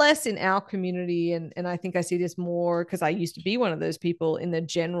it's less in our community, and I think I see this more because I used to be one of those people in the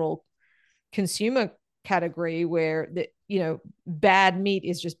general consumer category where bad meat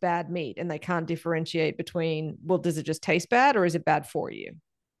is just bad meat, and they can't differentiate between, well, does it just taste bad or is it bad for you?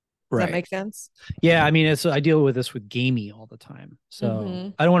 Does that Right. make sense? Yeah, I mean, I deal with this with gamey all the time, so Mm-hmm.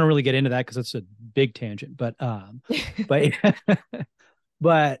 I don't want to really get into that because it's a big tangent. But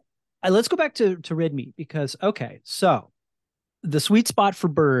but let's go back to red meat because okay, so the sweet spot for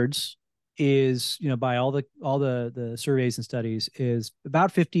birds is, by all the surveys and studies, is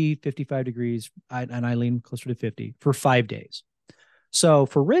about 50-55 degrees, and I lean closer to 50 for 5 days. So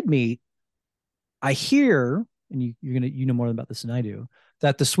for red meat, I hear, and you know more about this than I do,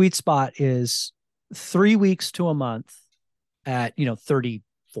 that the sweet spot is 3 weeks to a month at 34-35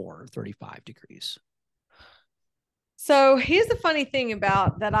 degrees. So here's the funny thing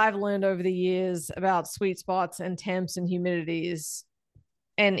about that I've learned over the years about sweet spots and temps and humidities.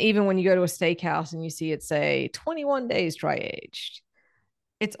 And even when you go to a steakhouse and you see it say 21 days dry aged,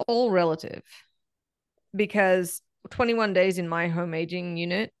 it's all relative, because 21 days in my home aging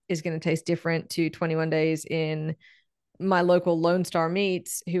unit is going to taste different to 21 days in my local Lone Star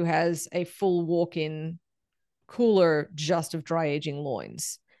Meats, who has a full walk-in cooler just of dry aging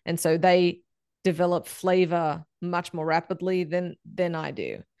loins. And so they develop flavor much more rapidly than I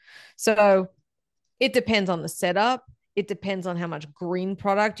do. So it depends on the setup. It depends on how much green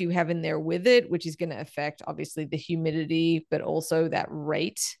product you have in there with it, which is going to affect obviously the humidity, but also that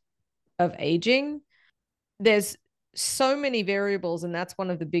rate of aging. There's so many variables, and that's one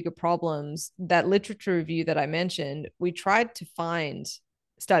of the bigger problems. That literature review that I mentioned, we tried to find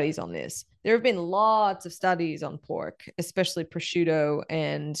studies on this. There have been lots of studies on pork, especially prosciutto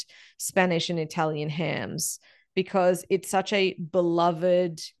and Spanish and Italian hams, because it's such a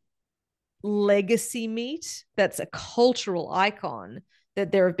beloved legacy meat that's a cultural icon,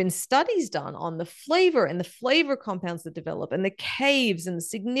 that there have been studies done on the flavor and the flavor compounds that develop and the caves and the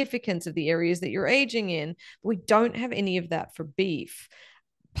significance of the areas that you're aging in. We don't have any of that for beef.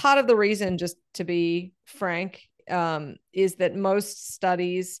 Part of the reason, just to be frank, is that most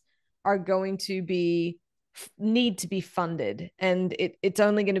studies are going to need to be funded, and it's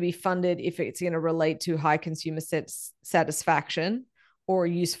only going to be funded if it's going to relate to high consumer satisfaction or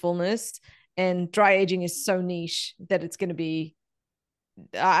usefulness. And dry aging is so niche that it's going to be,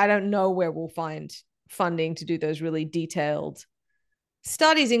 I don't know where we'll find funding to do those really detailed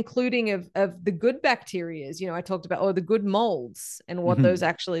studies, including of the good bacterias, I talked about, or the good molds and what those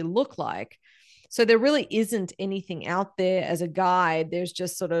actually look like. So there really isn't anything out there as a guide. There's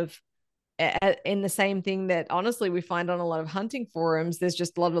just sort of in the same thing that honestly we find on a lot of hunting forums. There's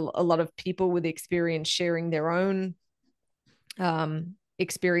just a lot of people with experience sharing their own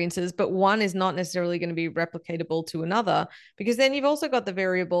experiences, but one is not necessarily going to be replicatable to another, because then you've also got the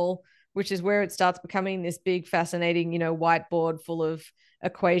variable, which is where it starts becoming this big, fascinating, whiteboard full of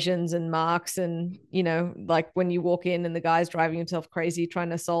equations and marks. And, like when you walk in and the guy's driving himself crazy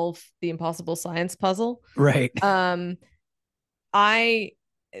trying to solve the impossible science puzzle. Right.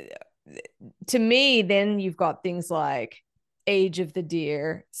 To me, then you've got things like age of the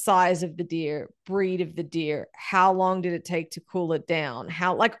deer, size of the deer, breed of the deer, how long did it take to cool it down,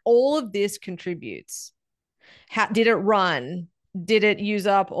 how, like, all of this contributes. How did it run? Did it use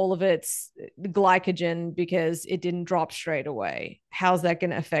up all of its glycogen because it didn't drop straight away? How's that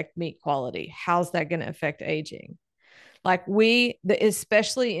going to affect meat quality? How's that going to affect aging? Like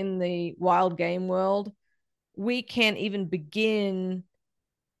especially in the wild game world, we can't even begin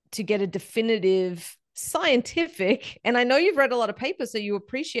to get a definitive scientific, and I know you've read a lot of papers, so you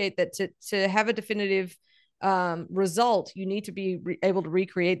appreciate that to have a definitive result, you need to be able to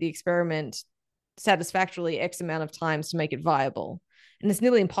recreate the experiment satisfactorily X amount of times to make it viable. And it's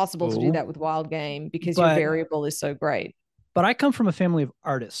nearly impossible to do that with wild game because your variable is so great. But I come from a family of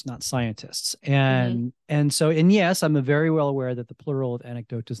artists, not scientists. And yes, I'm very well aware that the plural of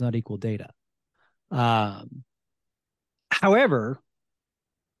anecdote does not equal data. However,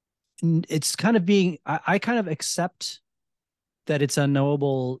 it's kind of I kind of accept that it's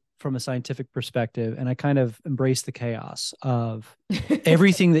unknowable from a scientific perspective, and I kind of embrace the chaos of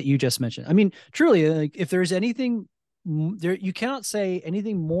everything that you just mentioned. I mean, truly, like, if there's anything there, you cannot say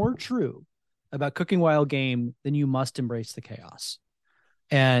anything more true about cooking wild game than you must embrace the chaos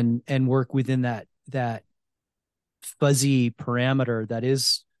and work within that fuzzy parameter that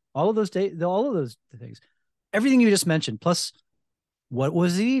is all of those things, everything you just mentioned, plus what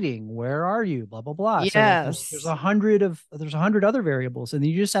was it eating? Where are you? Blah, blah, blah. Yes. So there's 100 other variables, and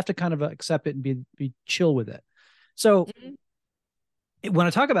you just have to kind of accept it and be chill with it. So when I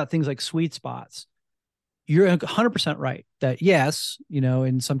talk about things like sweet spots, you're 100% right that yes,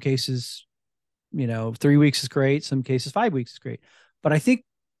 in some cases, 3 weeks is great. Some cases, 5 weeks is great. But I think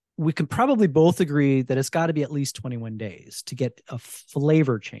we can probably both agree that it's got to be at least 21 days to get a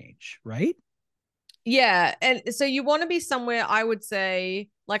flavor change, right? Yeah. And so you want to be somewhere, I would say,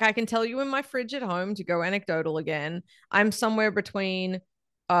 like, I can tell you in my fridge at home, to go anecdotal again, I'm somewhere between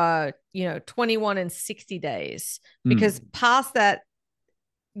 21 and 60 days, because past that,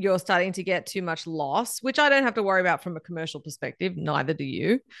 you're starting to get too much loss, which I don't have to worry about from a commercial perspective. Neither do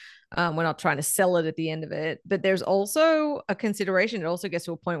you. We're not trying to sell it at the end of it, but there's also a consideration. It also gets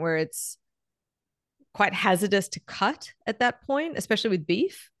to a point where it's quite hazardous to cut at that point, especially with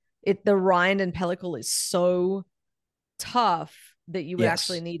beef. The rind and pellicle is so tough that you would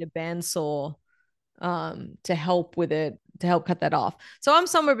actually need a bandsaw to help with it, to help cut that off. So I'm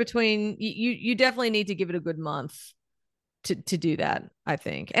somewhere between, you definitely need to give it a good month to do that, I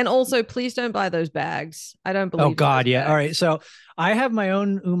think. And also, please don't buy those bags. I don't believe. Oh God, yeah. All right. So I have my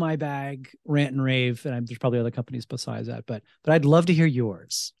own Umai bag, rant and rave, and there's probably other companies besides that, but I'd love to hear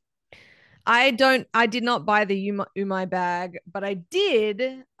yours. I did not buy the Umai bag, but I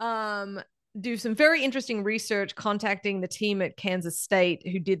did do some very interesting research contacting the team at Kansas State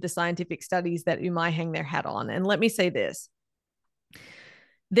who did the scientific studies that Umai hang their hat on. And let me say this.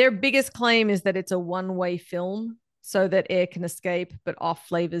 Their biggest claim is that it's a one-way film, so that air can escape, but off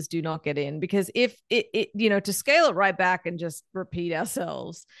flavors do not get in. Because if to scale it right back and just repeat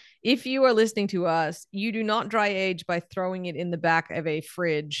ourselves, if you are listening to us, you do not dry age by throwing it in the back of a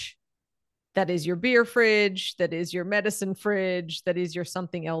fridge. That is your beer fridge, that is your medicine fridge, that is your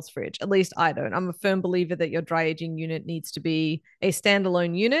something else fridge. At least I don't. I'm a firm believer that your dry aging unit needs to be a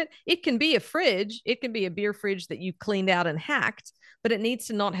standalone unit. It can be a fridge. It can be a beer fridge that you cleaned out and hacked, but it needs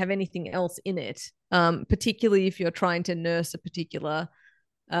to not have anything else in it, particularly if you're trying to nurse a particular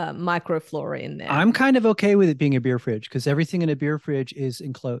microflora in there. I'm kind of okay with it being a beer fridge because everything in a beer fridge is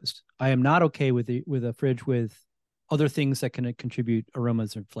enclosed. I am not okay with a fridge with other things that can contribute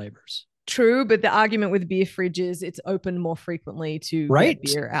aromas and flavors. True, but the argument with beer fridge is it's open more frequently to get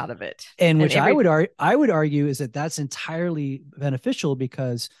beer out of it. And which I would argue is that that's entirely beneficial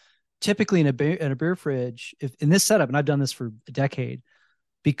because typically in a beer fridge, if in this setup, and I've done this for a decade,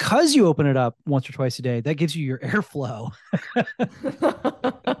 because you open it up once or twice a day, that gives you your airflow.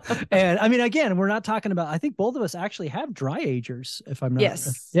 And I mean, again, we're not talking about, I think both of us actually have dry agers, if I'm not.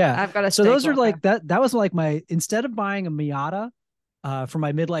 Yes. Yeah. I've got a so those are like that was like my, instead of buying a Miata for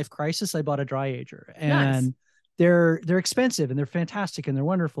my midlife crisis, I bought a dry ager. And nice. They're expensive and they're fantastic and they're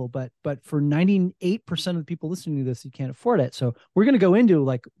wonderful, but for 98% of the people listening to this, you can't afford it. So we're going to go into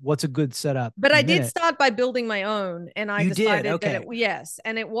like what's a good setup. But I did start by building my own, and I decided okay. that it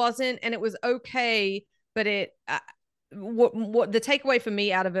was okay, but what the takeaway for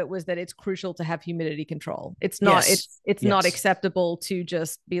me out of it was that it's crucial to have humidity control. It's not it's not acceptable to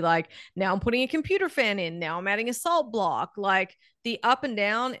just be like, now I'm putting a computer fan in, now I'm adding a salt block. Like the up and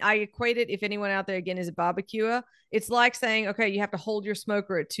down, I equate it, if anyone out there again is a barbecuer, it's like saying, okay, you have to hold your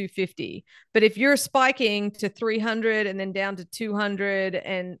smoker at 250, but if you're spiking to 300 and then down to 200,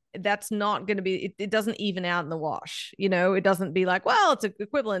 and that's not going to be, it doesn't even out in the wash. It doesn't be like, well, it's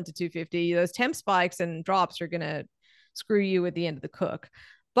equivalent to 250. Those temp spikes and drops are going to screw you at the end of the cook.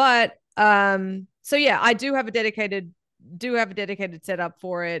 But so yeah, I do have a dedicated setup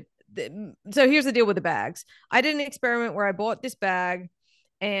for it. So here's the deal with the bags. I did an experiment where I bought this bag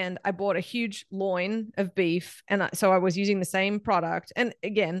and I bought a huge loin of beef, and so I was using the same product, and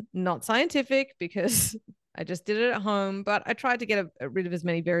again, not scientific because I just did it at home, but I tried to get rid of as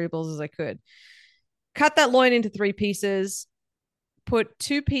many variables as I could. Cut that loin into 3 pieces, put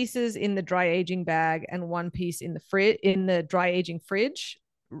 2 pieces in the dry aging bag and 1 piece in the dry aging fridge,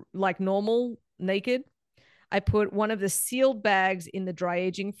 like normal, naked. I put one of the sealed bags in the dry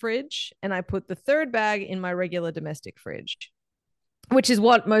aging fridge, and I put the 3rd bag in my regular domestic fridge, which is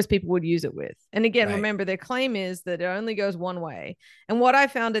what most people would use it with. And again, remember, their claim is that it only goes one way. And what I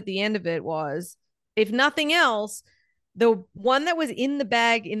found at the end of it was, if nothing else, the one that was in the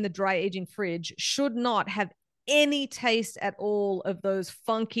bag in the dry aging fridge should not have any taste at all of those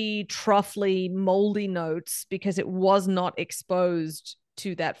funky, truffly, moldy notes, because it was not exposed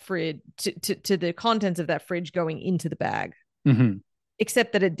to that fridge, to the contents of that fridge going into the bag,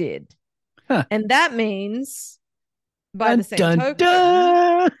 except that it did. Huh. And that means, by the same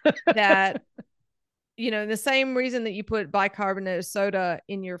token, that, the same reason that you put bicarbonate soda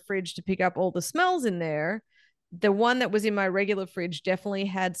in your fridge to pick up all the smells in there, the one that was in my regular fridge definitely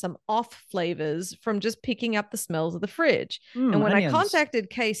had some off flavors from just picking up the smells of the fridge. And when onions. I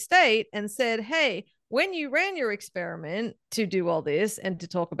contacted K-State and said, hey, when you ran your experiment to do all this and to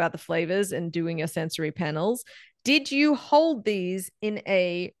talk about the flavors and doing your sensory panels, did you hold these in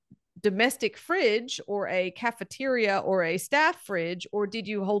a domestic fridge or a cafeteria or a staff fridge, or did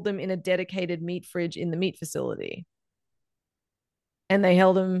you hold them in a dedicated meat fridge in the meat facility? And they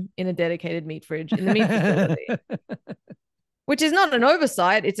held them in a dedicated meat fridge in the meat facility, which is not an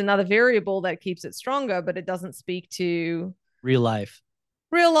oversight. It's another variable that keeps it stronger, but it doesn't speak to real life.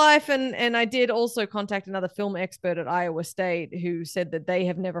 And I did also contact another film expert at Iowa State who said that they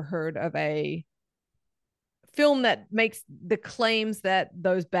have never heard of a film that makes the claims that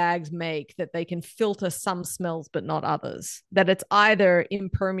those bags make, that they can filter some smells but not others, that it's either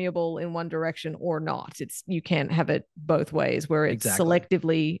impermeable in one direction or not. You can't have it both ways, where it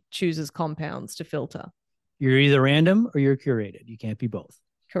selectively chooses compounds to filter. You're either random or you're curated. You can't be both.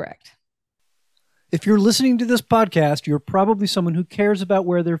 Correct. If you're listening to this podcast, you're probably someone who cares about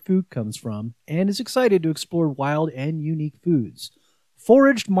where their food comes from and is excited to explore wild and unique foods.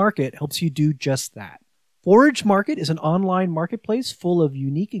 Foraged Market helps you do just that. Foraged Market is an online marketplace full of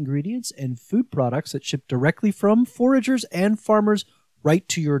unique ingredients and food products that ship directly from foragers and farmers right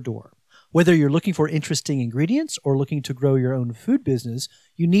to your door. Whether you're looking for interesting ingredients or looking to grow your own food business,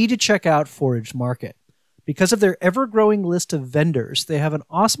 you need to check out Foraged Market. Because of their ever-growing list of vendors, they have an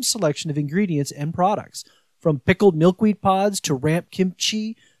awesome selection of ingredients and products, from pickled milkweed pods to ramp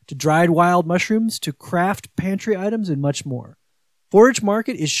kimchi to dried wild mushrooms to craft pantry items and much more. Forage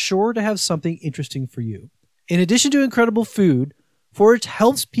Market is sure to have something interesting for you. In addition to incredible food, Forage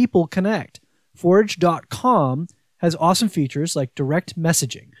helps people connect. Forage.com has awesome features like direct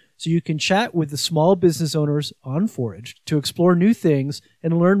messaging, so you can chat with the small business owners on Forage to explore new things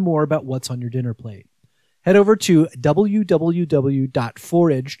and learn more about what's on your dinner plate. Head over to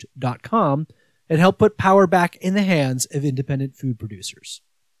www.foraged.com and help put power back in the hands of independent food producers.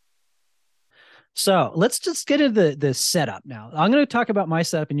 So let's just get into the setup now. I'm going to talk about my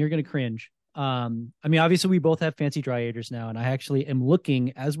setup and you're going to cringe. I mean, obviously we both have fancy dry agers now, and I actually am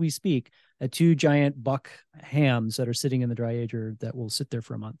looking as we speak at 2 giant buck hams that are sitting in the dry ager that will sit there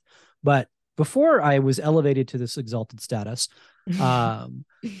for a month. But before I was elevated to this exalted status, what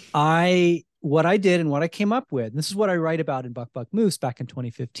I did and what I came up with, and this is what I write about in Buck Buck Moose back in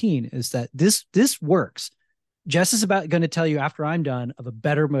 2015, is that this works. Jess is about going to tell you after I'm done of a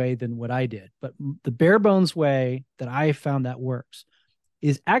better way than what I did. But the bare bones way that I found that works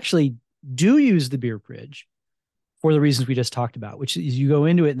is actually do use the beer fridge for the reasons we just talked about, which is you go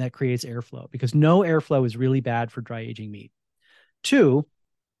into it and that creates airflow, because no airflow is really bad for dry aging meat. 2,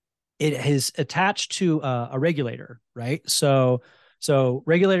 it is attached to a regulator, right? So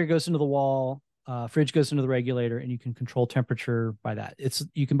regulator goes into the wall, fridge goes into the regulator, and you can control temperature by that.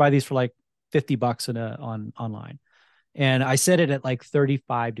 You can buy these for like $50 online. And I set it at like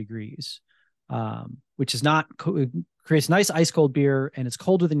 35 degrees, which is not, creates nice ice cold beer, and it's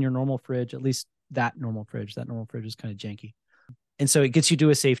colder than your normal fridge, at least that normal fridge. That normal fridge is kind of janky. And so it gets you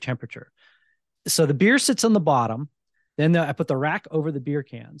to a safe temperature. So the beer sits on the bottom. Then I put the rack over the beer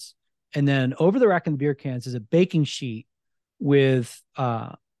cans. And then over the rack and the beer cans is a baking sheet with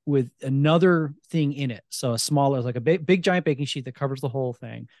another thing in it. So a smaller, like a big giant baking sheet that covers the whole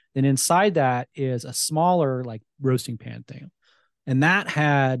thing. Then inside that is a smaller like roasting pan thing. And that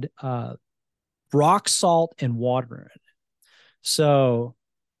had rock salt and water in it. So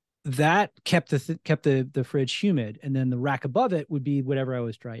that kept the fridge humid. And then the rack above it would be whatever I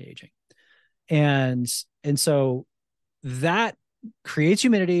was dry aging. And so that creates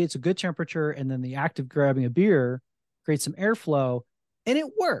humidity. It's a good temperature. And then the act of grabbing a beer creates some airflow, and it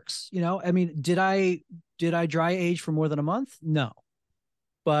works. I mean, did I dry age for more than a month? No,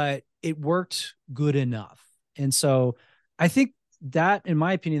 but it worked good enough. And so I think that, in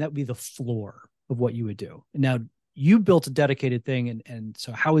my opinion, that would be the floor of what you would do. Now you built a dedicated thing. And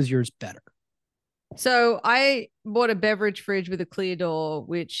so how is yours better? So I bought a beverage fridge with a clear door,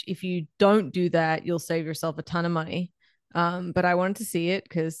 which if you don't do that, you'll save yourself a ton of money. But I wanted to see it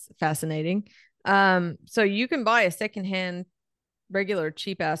because fascinating. So you can buy a secondhand regular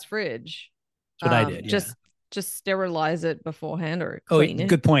cheap ass fridge. That's what I did. Yeah. Just sterilize it beforehand or clean it.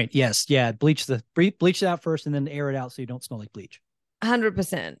 Good point. Yes. Yeah. Bleach it out first and then air it out so you don't smell like bleach.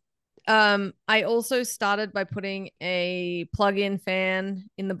 100%. I also started by putting a plug-in fan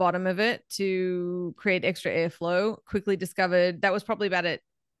in the bottom of it to create extra airflow. Quickly discovered that was probably about a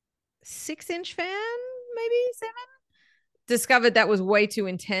 6-inch fan, maybe 7. Discovered that was way too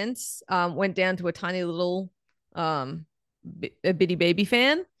intense. Went down to a tiny little a bitty baby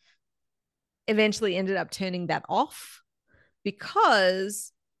fan. Eventually ended up turning that off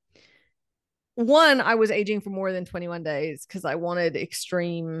because, one, I was aging for more than 21 days because I wanted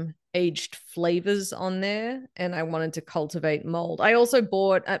extreme aged flavors on there and I wanted to cultivate mold. I also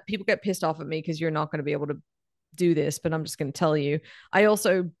bought, people get pissed off at me because you're not going to be able to do this, but I'm just going to tell you. I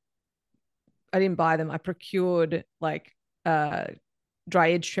didn't buy them. I procured like dry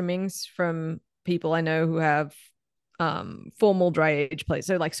age trimmings from people I know who have formal dry age place.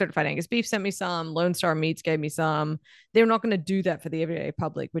 So like Certified Angus Beef sent me some, Lone Star Meats gave me some. They're not going to do that for the everyday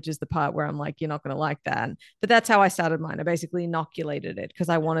public, which is the part where I'm like, you're not going to like that. But that's how I started mine. I basically inoculated it because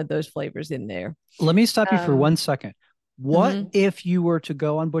I wanted those flavors in there. Let me stop you for 1 second. What if you were to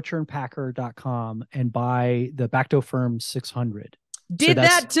go on butcherandpacker.com and buy the Bactofirm 600? Did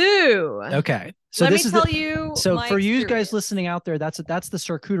that too. Okay. So let me tell you. So for you guys listening out there, that's the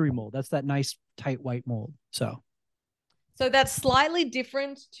charcuterie mold. That's that nice tight white mold. So that's slightly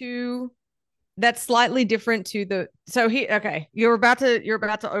different to the. So here, okay, you're about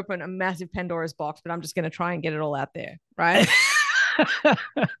to open a massive Pandora's box, but I'm just going to try and get it all out there, right?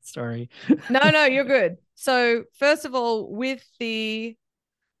 Sorry. No, you're good. So first of all, I've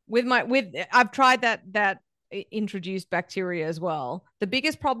tried that introduced bacteria as well. The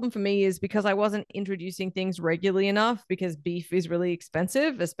biggest problem for me is because I wasn't introducing things regularly enough, because beef is really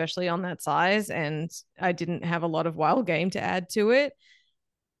expensive, especially on that size, and I didn't have a lot of wild game to add to it.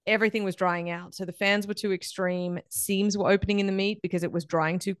 Everything was drying out. So the fans were too extreme. Seams were opening in the meat because it was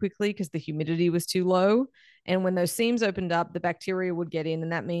drying too quickly because the humidity was too low. And when those seams opened up, the bacteria would get in,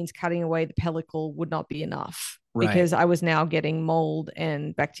 and that means cutting away the pellicle would not be enough. Right. Because I was now getting mold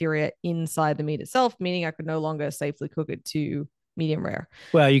and bacteria inside the meat itself, meaning I could no longer safely cook it to medium rare.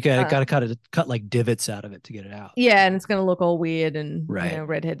 Well, you got to cut like divots out of it to get it out. Yeah, and it's going to look all weird and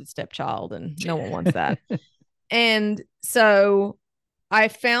redheaded stepchild, and no one wants that. And so I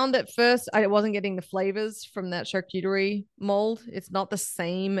found that first I wasn't getting the flavors from that charcuterie mold. It's not the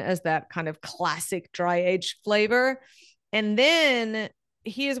same as that kind of classic dry aged flavor. And then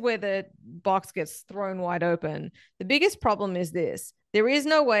here's where the box gets thrown wide open. The biggest problem is this. There is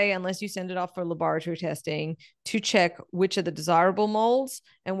no way, unless you send it off for laboratory testing, to check which are the desirable molds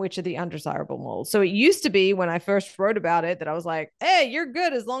and which are the undesirable molds. So it used to be, when I first wrote about it, that I was like, hey, you're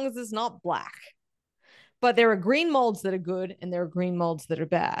good as long as it's not black. But there are green molds that are good and there are green molds that are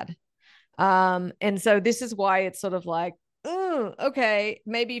bad. And so this is why it's sort of like, okay,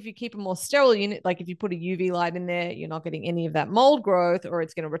 maybe if you keep a more sterile unit, like if you put a UV light in there, you're not getting any of that mold growth, or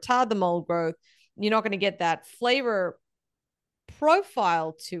it's going to retard the mold growth. You're not going to get that flavor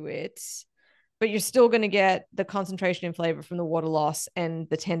profile to it, but you're still going to get the concentration in flavor from the water loss and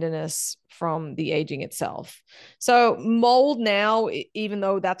the tenderness from the aging itself. So mold now, even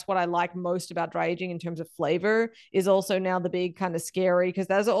though that's what I like most about dry aging in terms of flavor, is also now the big kind of scary, because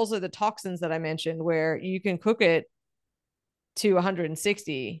there's also the toxins that I mentioned where you can cook it to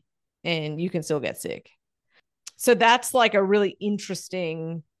 160 and you can still get sick. So that's like a really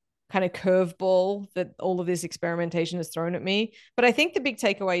interesting kind of curveball that all of this experimentation has thrown at me. But I think the big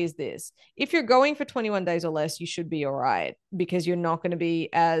takeaway is this: if you're going for 21 days or less, you should be all right, because you're not going to be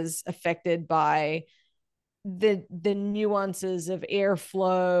as affected by the nuances of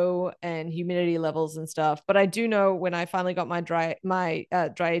airflow and humidity levels and stuff. But I do know, when I finally got my dry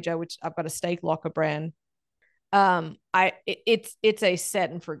ager, which I've got a Steak Locker brand, it's a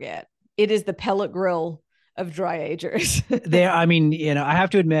set and forget. It is the pellet grill of dry agers. I mean, I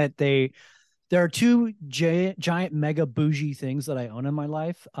have to admit, there are two giant mega bougie things that I own in my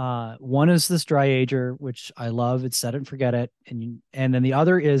life. One is this dry ager, which I love. It's set it and forget it. And then the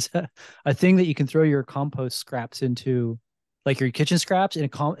other is a thing that you can throw your compost scraps into, like your kitchen scraps, and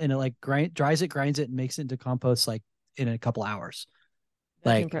it like dries it, grinds it, and makes it into compost like in a couple hours.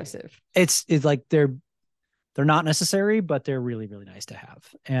 That's like impressive. It's like they're not necessary, but they're really, really nice to have.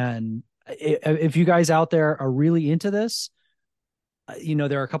 And if you guys out there are really into this,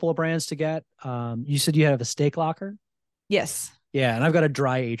 there are a couple of brands to get. You said you have a Steak Locker. Yes. Yeah. And I've got a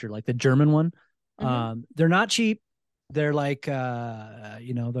dry ager, like the German one. They're not cheap. They're like,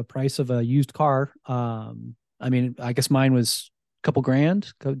 the price of a used car. I mean, I guess mine was a couple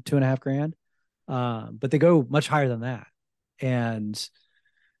grand, $2.5 grand. But they go much higher than that. And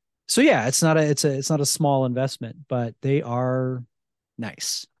so, yeah, it's not a small investment, but they are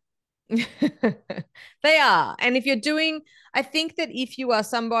nice. They are. And if you're I think that if you are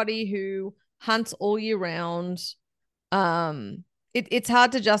somebody who hunts all year round, it's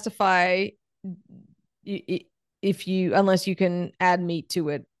hard to justify unless you can add meat to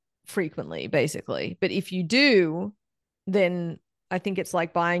it frequently, basically. But if you do, then I think it's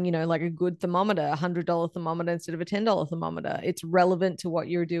like buying, like a good thermometer, $100 thermometer instead of a $10 thermometer. It's relevant to what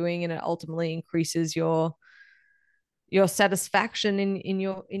you're doing, and it ultimately increases your satisfaction in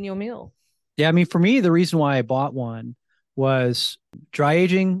your meal. Yeah, I mean, for me, the reason why I bought one was dry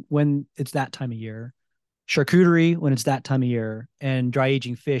aging when it's that time of year, charcuterie when it's that time of year, and dry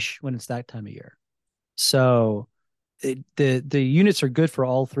aging fish when it's that time of year. So the units are good for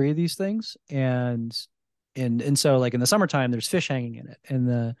all three of these things. And so, like, in the summertime, there's fish hanging in it.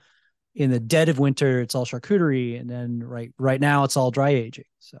 And in the dead of winter, it's all charcuterie. And then right now it's all dry aging.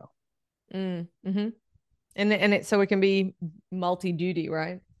 So. Mm-hmm. And so it can be multi-duty,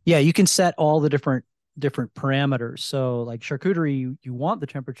 right? Yeah, you can set all the different parameters. So like charcuterie, you want the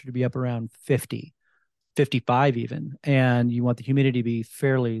temperature to be up around 50, 55 even, and you want the humidity to be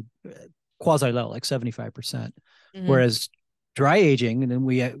fairly quasi low, like 75%. Mm-hmm. Whereas dry aging, and then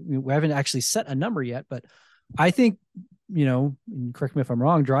we haven't actually set a number yet, but I think, correct me if I'm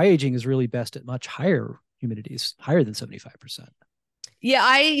wrong, dry aging is really best at much higher humidities, higher than 75%. Yeah,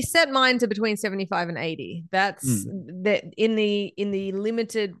 I set mine to between 75 and 80. That's that in the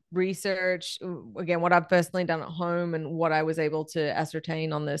limited research, again, what I've personally done at home and what I was able to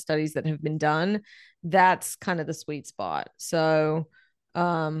ascertain on the studies that have been done, that's kind of the sweet spot. So,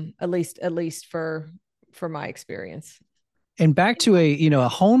 at least for my experience. And back to a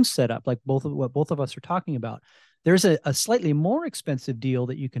home setup, like what both of us are talking about, there's a slightly more expensive deal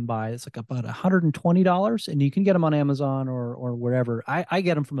that you can buy. It's like about $120, and you can get them on Amazon or wherever. I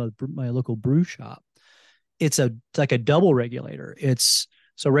get them from my local brew shop. It's like a double regulator.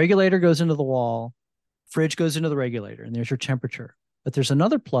 So regulator goes into the wall, fridge goes into the regulator, and there's your temperature. But there's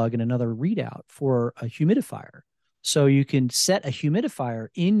another plug and another readout for a humidifier. So you can set a humidifier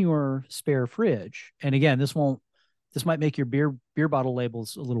in your spare fridge. And again, this might make your beer bottle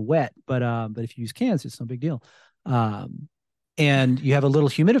labels a little wet, but if you use cans, it's no big deal. And you have a little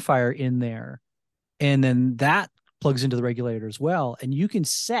humidifier in there, and then that plugs into the regulator as well. And you can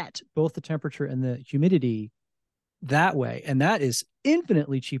set both the temperature and the humidity that way. And that is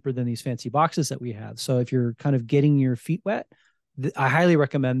infinitely cheaper than these fancy boxes that we have. So if you're kind of getting your feet wet, I highly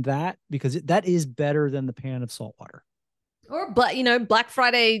recommend that because that is better than the pan of salt water. Or Black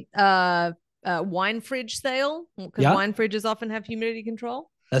Friday wine fridge sale, because Yeah, wine fridges often have humidity control.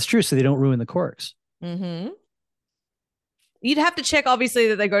 that's true. So they don't ruin the corks. Mm-hmm. You'd have to check, obviously,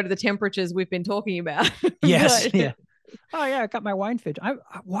 that they go to the temperatures we've been talking about. Yes. But Yeah. Oh yeah, I got my wine fridge.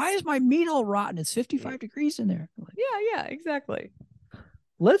 Why is my meat all rotten? It's 55 degrees in there. yeah, exactly.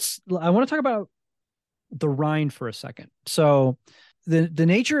 I want to talk about the rind for a second. So the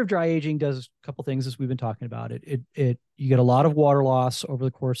nature of dry aging does a couple things as we've been talking about. It you get a lot of water loss over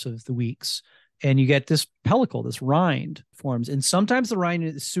the course of the weeks, and you get this pellicle, this rind forms. And sometimes the rind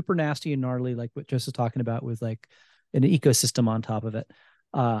is super nasty and gnarly, like what Jess is talking about, with like an ecosystem on top of it.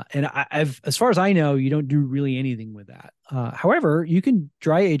 And I've, as far as I know, you don't do really anything with that. However, you can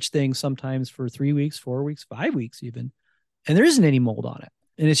dry age things sometimes for 3 weeks, 4 weeks, 5 weeks even, and there isn't any mold on it.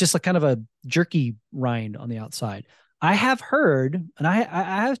 And it's just like kind of a jerky rind on the outside. I have heard, and I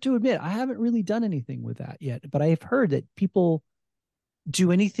have to admit, I haven't really done anything with that yet, but I have heard that people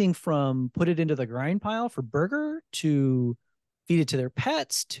do anything from put it into the grind pile for burger to feed it to their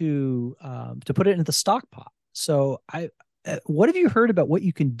pets to put it in the stock pot. So what have you heard about what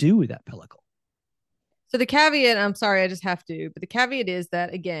you can do with that pellicle? So the caveat, I'm sorry, I just have to, but the caveat is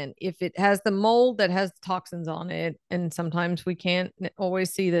that, again, if it has the mold that has toxins on it, and sometimes we can't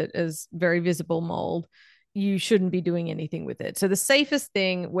always see that as very visible mold, you shouldn't be doing anything with it. So the safest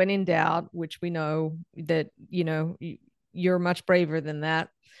thing, when in doubt, which we know that, you're much braver than that,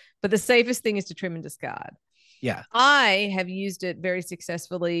 but the safest thing is to trim and discard. Yeah. I have used it very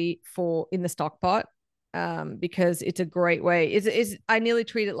successfully in the stock pot, because it's a great way. I nearly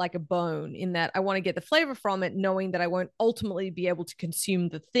treat it like a bone, in that I want to get the flavor from it, knowing that I won't ultimately be able to consume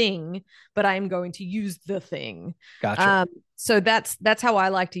the thing, but I am going to use the thing. Gotcha. So that's how I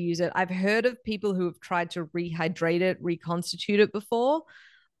like to use it. I've heard of people who have tried to rehydrate it, reconstitute it before.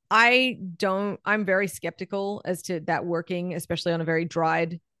 I'm very skeptical as to that working, especially on a very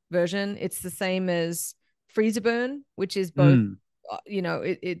dried version. It's the same as freezer burn, which is both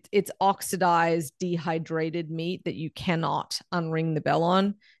it's oxidized, dehydrated meat that you cannot unring the bell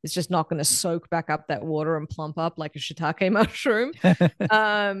on. It's just not going to soak back up that water and plump up like a shiitake mushroom.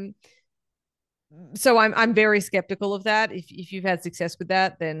 So I'm very skeptical of that. If you've had success with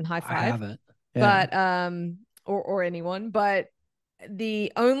that, then high five. I haven't. Yeah. But or anyone. But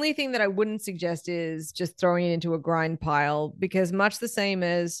the only thing that I wouldn't suggest is just throwing it into a grind pile, because much the same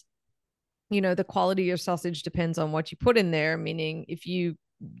as, the quality of your sausage depends on what you put in there. Meaning, if you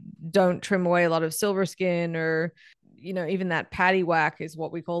don't trim away a lot of silver skin, or, even that patty whack is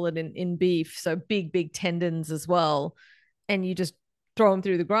what we call it in beef. So big tendons as well. And you just throw them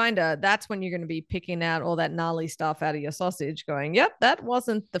through the grinder. That's when you're going to be picking out all that gnarly stuff out of your sausage, going, yep, that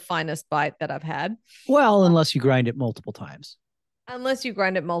wasn't the finest bite that I've had. Well, unless you grind it multiple times. Unless you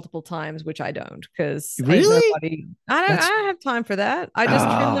grind it multiple times, which I don't, because really, I don't have time for that. I just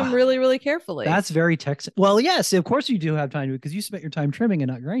trim them really, really carefully. That's very Texan. Well, yes, of course you do have time, because you spent your time trimming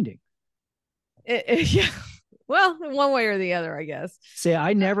and not grinding. Yeah. Well, one way or the other, I guess. Say,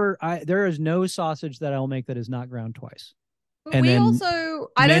 there is no sausage that I'll make that is not ground twice. But I don't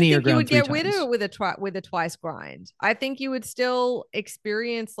think you would get rid of it with a twice grind. I think you would still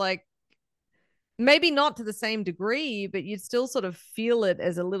experience, like, maybe not to the same degree, but you'd still sort of feel it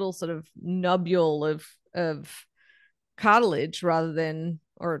as a little sort of nubule of cartilage rather than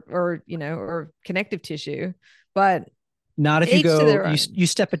or connective tissue. But not if you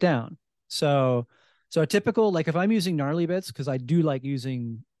step it down. So a typical, like, if I'm using gnarly bits, because I do like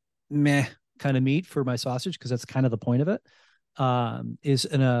using meh kind of meat for my sausage, because that's kind of the point of it, is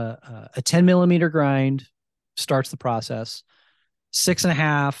a 10 millimeter grind starts the process,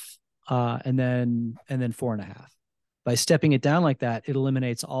 6.5, and then 4.5. By stepping it down like that, it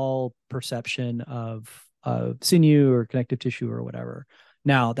eliminates all perception of sinew or connective tissue or whatever.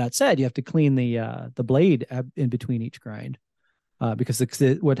 Now, that said, you have to clean the blade in between each grind, because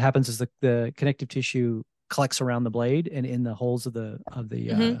what happens is the connective tissue collects around the blade and in the holes of the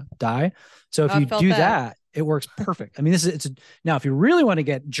die. So if you do that, it works perfect. I mean, now if you really want to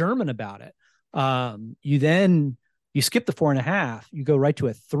get German about it, you skip the 4.5, you go right to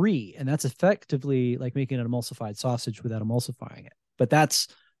a 3, and that's effectively like making an emulsified sausage without emulsifying it. But that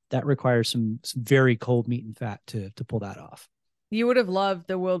requires some very cold meat and fat to pull that off. You would have loved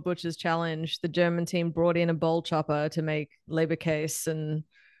the World Butchers Challenge. The German team brought in a bowl chopper to make Leberkäse and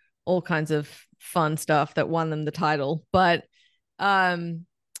all kinds of fun stuff that won them the title. But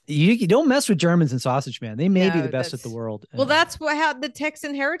you don't mess with Germans and sausage, man. They may be the best at the world. Well, that's how the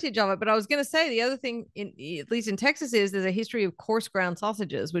Texan heritage of it. But I was going to say, the other thing, at least in Texas, is there's a history of coarse ground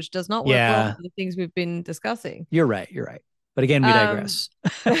sausages, which does not work well for the things we've been discussing. You're right. But again, we Um, digress.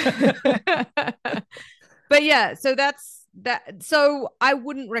 but yeah, so that's that. So I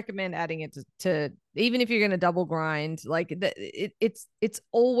wouldn't recommend adding it to even if you're going to double grind. Like it's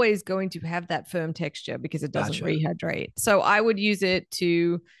always going to have that firm texture because it doesn't Gotcha. rehydrate. So I would use it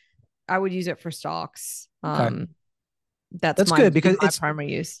for stocks. Okay. That's That's good because my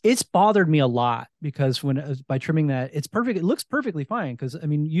primary use. it's bothered me a lot because by trimming that, it's perfect. It looks perfectly fine because I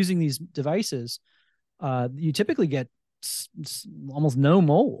mean, using these devices, you typically get almost no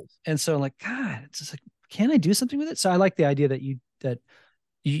mold, and so like, God, it's just like, can I do something with it? So I like the idea that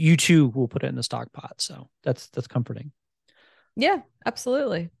you too will put it in the stock pot. So that's comforting. Yeah,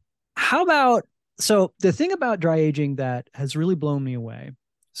 absolutely. How about so the thing about dry aging that has really blown me away.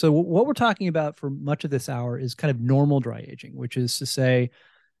 So what we're talking about for much of this hour is kind of normal dry aging, which is to say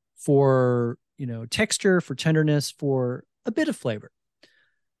for, texture, for tenderness, for a bit of flavor.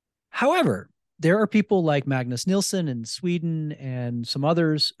 However, there are people like Magnus Nilsson in Sweden and some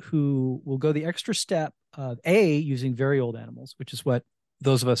others who will go the extra step of using very old animals, which is what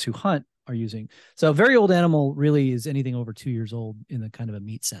those of us who hunt are using. So a very old animal really is anything over 2 years old in the kind of a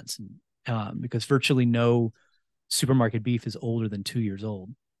meat sense, and because virtually no supermarket beef is older than 2 years old.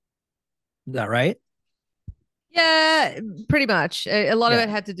 Is that right? Yeah, pretty much. A lot of Yeah. it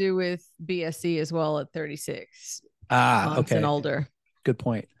had to do with BSC as well at 36 Ah, months and okay. older. Good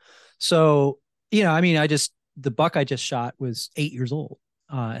point. So, I mean, the buck I just shot was 8 years old.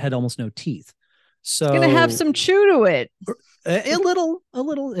 It had almost no teeth. It's gonna have So some chew to it.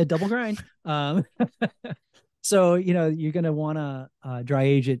 a double grind. So, you're going to want to dry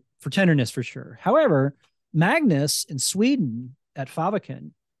age it for tenderness for sure. However, Magnus in Sweden at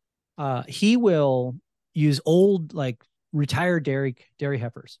Favaken, he will use old, like retired dairy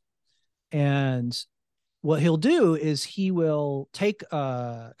heifers. And what he'll do is he will take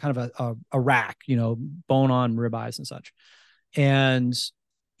kind of a rack, bone on ribeyes and such. And,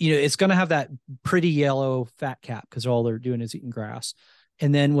 it's going to have that pretty yellow fat cap because all they're doing is eating grass.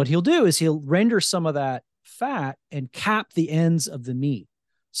 And then what he'll do is he'll render some of that fat and cap the ends of the meat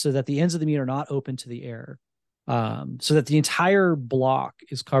so that the ends of the meat are not open to the air, so that the entire block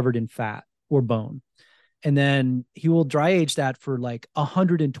is covered in fat or bone. And then he will dry age that for like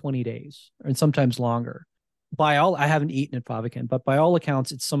 120 days and sometimes longer. I haven't eaten at Favaken, but by all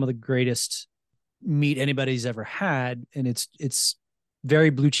accounts, it's some of the greatest meat anybody's ever had. And it's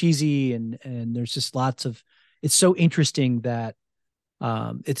very blue cheesy and there's just it's so interesting that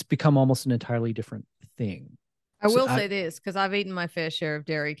it's become almost an entirely different thing. I So will say this because I've eaten my fair share of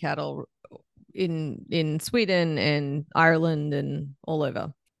dairy cattle in Sweden and Ireland and all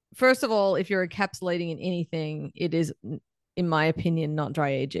over. First of all, if you're encapsulating in anything, it is, in my opinion, not dry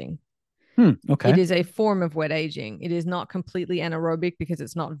aging. It okay. is a form of wet aging. It is not completely anaerobic because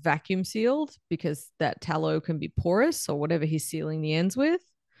it's not vacuum sealed because that tallow can be porous or whatever he's sealing the ends with.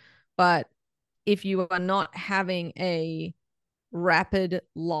 But if you are not having a rapid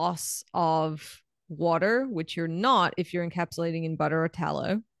loss of water, which you're not if you're encapsulating in butter or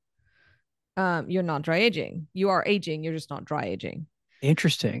tallow, you're not dry aging. You are aging, you're just not dry aging.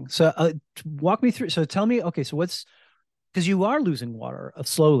 Interesting. So walk me through. So tell me, okay, so what's because you are losing water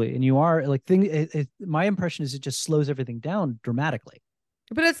slowly and you are like my impression is it just slows everything down dramatically.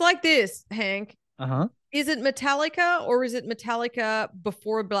 But it's like this, Hank. Uh-huh. Is it Metallica or is it Metallica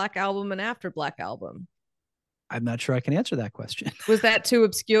before Black Album and after Black Album? I'm not sure I can answer that question. Was that too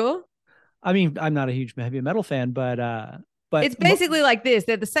obscure? I mean, I'm not a huge heavy metal fan, but It's basically like this.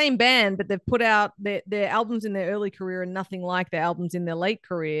 They're the same band, but they've put out their albums in their early career and nothing like their albums in their late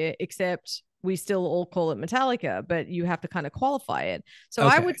career, except we still all call it Metallica, but you have to kind of qualify it. So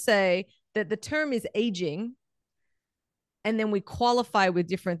I okay. would say that the term is aging, and then we qualify with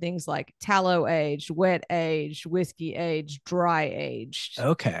different things like tallow aged, wet aged, whiskey aged, dry aged.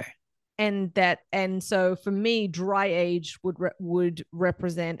 Okay. And so for me, dry aged would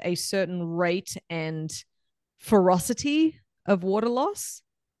represent a certain rate and ferocity of water loss.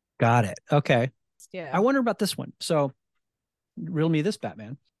 Got it. Okay. I Yeah. wonder about this one. So, reel me this,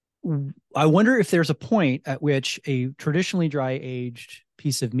 Batman. I wonder if there's a point at which a traditionally dry aged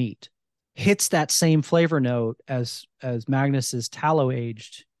piece of meat hits that same flavor note as Magnus's tallow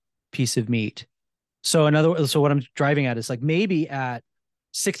aged piece of meat. So what I'm driving at is like maybe at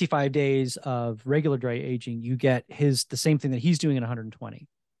 65 days of regular dry aging, you get the same thing that he's doing in 120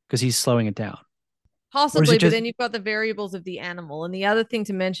 because he's slowing it down. Possibly, but then you've got the variables of the animal. And the other thing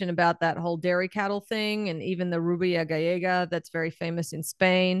to mention about that whole dairy cattle thing, and even the Rubia gallega that's very famous in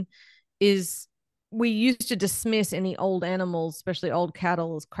Spain, is we used to dismiss any old animals, especially old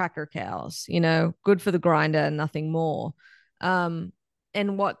cattle, as cracker cows, good for the grinder and nothing more.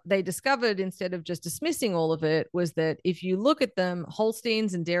 And what they discovered, instead of just dismissing all of it, was that if you look at them,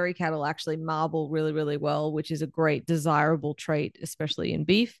 Holsteins and dairy cattle actually marble really, really well, which is a great desirable trait, especially in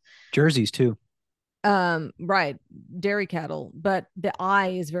beef. Jerseys too. Right, dairy cattle, but the eye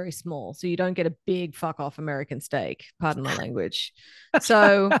is very small, so you don't get a big fuck off American steak, pardon my language.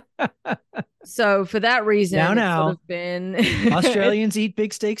 So for that reason, Now, it's sort of been Australians eat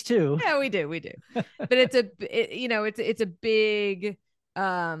big steaks too. Yeah, we do. But it's a big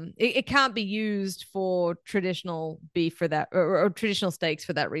it can't be used for traditional beef for that, or traditional steaks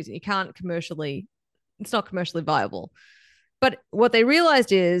for that reason. You can't it's not commercially viable. But what they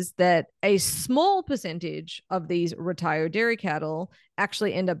realized is that a small percentage of these retired dairy cattle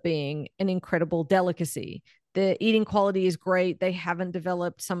actually end up being an incredible delicacy. The eating quality is great. They haven't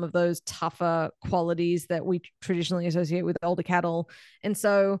developed some of those tougher qualities that we traditionally associate with older cattle. And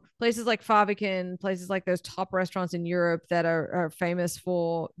so places like Farviken, places like those top restaurants in Europe that are famous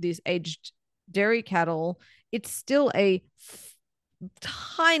for these aged dairy cattle, it's still a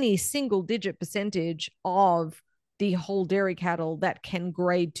tiny single-digit percentage of the whole dairy cattle that can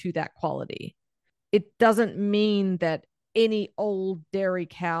grade to that quality. It doesn't mean that any old dairy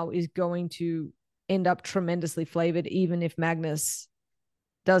cow is going to end up tremendously flavored, even if Magnus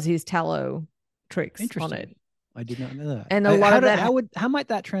does his tallow tricks on it. I did not know that. And how might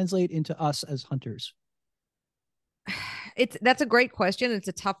that translate into us as hunters? That's a great question. It's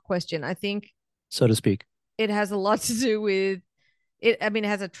a tough question. I think, so to speak, it has a lot to do with it. I mean, it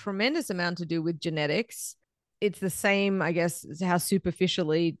has a tremendous amount to do with genetics. It's the same, I guess, how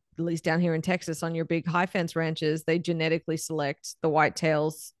superficially, at least down here in Texas on your big high fence ranches, they genetically select the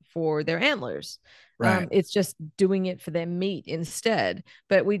whitetails for their antlers. Right. It's just doing it for their meat instead.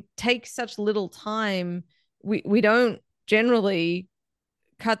 But we take such little time. We don't generally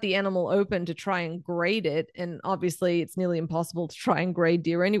cut the animal open to try and grade it. And obviously it's nearly impossible to try and grade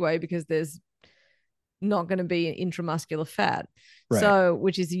deer anyway, because there's not going to be intramuscular fat. Right. So,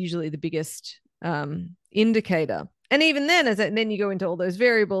 which is usually the biggest indicator. And even then, then you go into all those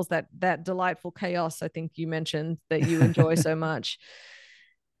variables, that delightful chaos I think you mentioned that you enjoy so much,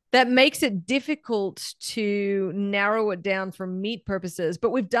 that makes it difficult to narrow it down for meat purposes.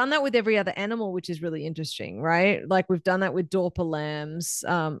 But we've done that with every other animal, which is really interesting, right? Like we've done that with Dorper lambs.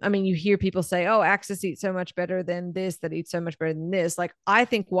 I mean, you hear people say, oh, Axis eats so much better than this, that eats so much better than this. Like, I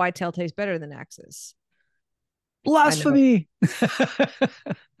think whitetail tastes better than Axis. Blasphemy.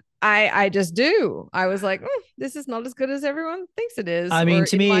 I just do. I was like, this is not as good as everyone thinks it is. I mean,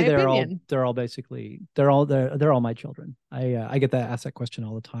 to me, they're all my children. I get asked that question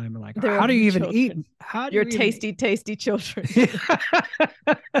all the time. I'm like, how do you even eat? How do your tasty children?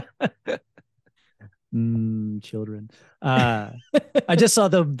 Children. I just saw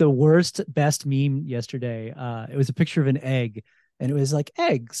the worst, best meme yesterday. It was a picture of an egg, and it was like,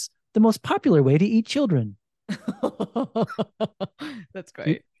 eggs, the most popular way to eat children. That's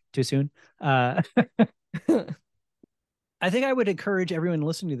great. Too soon. I think I would encourage everyone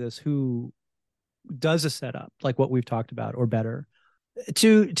listening to this who does a setup like what we've talked about or better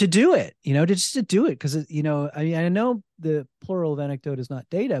to do it, to do it. Because, I mean, I know the plural of anecdote is not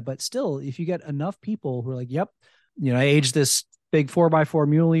data, but still, if you get enough people who are like, yep, I aged this big 4x4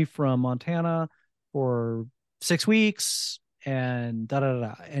 muley from Montana for 6 weeks and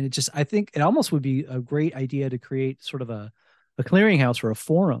and it just, I think it almost would be a great idea to create sort of a clearinghouse or a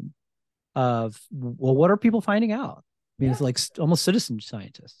forum of, well, what are people finding out? I mean, it's like almost citizen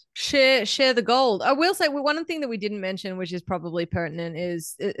scientists. Share the gold. I will say one thing that we didn't mention, which is probably pertinent,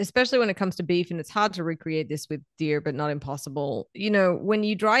 is especially when it comes to beef, and it's hard to recreate this with deer, but not impossible. When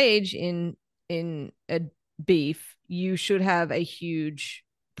you dry age in a beef, you should have a huge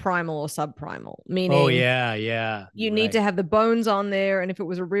primal or subprimal, meaning you need to have the bones on there, and if it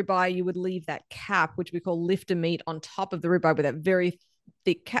was a ribeye, you would leave that cap, which we call lifter meat, on top of the ribeye with that very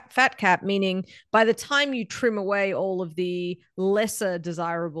thick fat cap, meaning by the time you trim away all of the lesser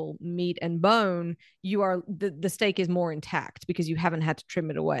desirable meat and bone, the steak is more intact because you haven't had to trim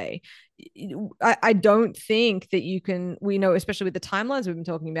it away. I don't think that you can, we know, especially with the timelines we've been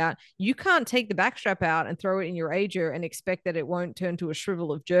talking about, you can't take the backstrap out and throw it in your ager and expect that it won't turn to a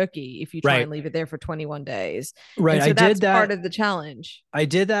shrivel of jerky if you try and leave it there for 21 days. Right. And so that's part of the challenge. I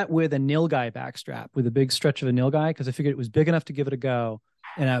did that with a nilgai backstrap, with a big stretch of a nilgai, because I figured it was big enough to give it a go.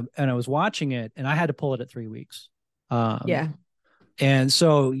 And I was watching it, and I had to pull it at 3 weeks. And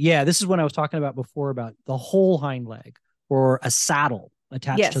so, this is when I was talking about before about the whole hind leg or a saddle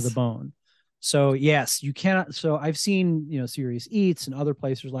attached to the bone. So yes, you cannot. So I've seen, Serious Eats and other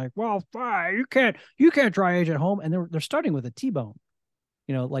places like, well, you can't dry age at home. And they're starting with a T-bone,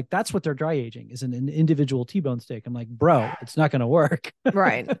 like that's what they're dry aging is an individual T-bone steak. I'm like, bro, it's not going to work.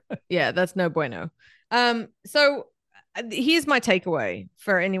 Right. Yeah, that's no bueno. So here's my takeaway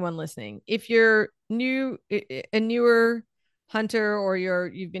for anyone listening. If you're a newer hunter, or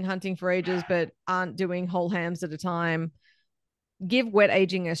you've been hunting for ages but aren't doing whole hams at a time, give wet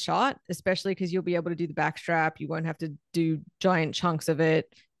aging a shot, especially because you'll be able to do the backstrap. You won't have to do giant chunks of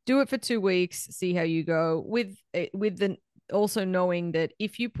it. Do it for 2 weeks, see how you go with the also knowing that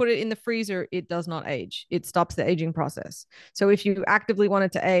if you put it in the freezer, it does not age. It stops the aging process. So if you actively want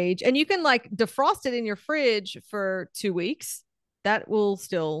it to age, and you can like defrost it in your fridge for 2 weeks, that will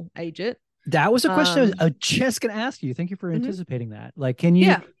still age it. That was a question I was just going to ask you. Thank you for anticipating that. Like, can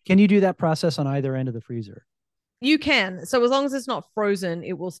you do that process on either end of the freezer? You can. So as long as it's not frozen,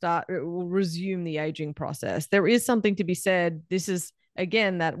 it will resume the aging process. There is something to be said. This is,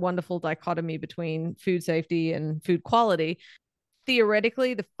 again, that wonderful dichotomy between food safety and food quality.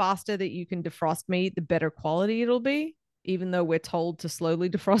 Theoretically, the faster that you can defrost meat, the better quality it'll be, even though we're told to slowly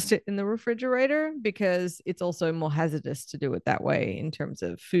defrost it in the refrigerator, because it's also more hazardous to do it that way in terms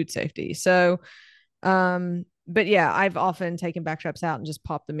of food safety. So, but yeah, I've often taken backstraps out and just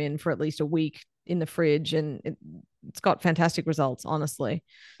popped them in for at least a week in the fridge, and it's got fantastic results, honestly.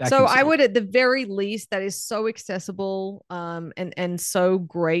 So I would, at the very least, that is so accessible, and so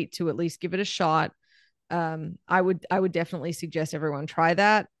great to at least give it a shot. I would definitely suggest everyone try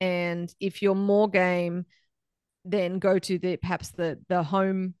that. And if you're more game, then go to perhaps the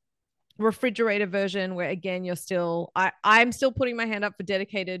home refrigerator version, where again I'm still putting my hand up for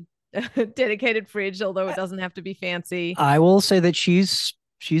dedicated fridge, although it doesn't have to be fancy. I will say that she's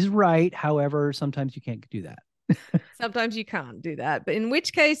right. However, sometimes you can't do that. Sometimes you can't do that, but in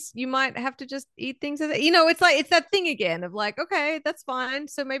which case you might have to just eat things as, it's that thing again of like, okay, that's fine,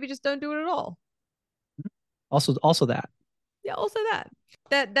 so maybe just don't do it at all. Also that. Yeah, also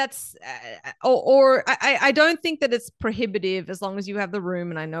that's or I don't think that it's prohibitive, as long as you have the room,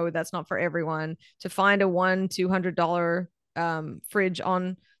 and I know that's not for everyone, to find a $100-$200 fridge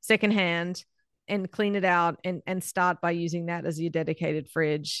on secondhand and clean it out and start by using that as your dedicated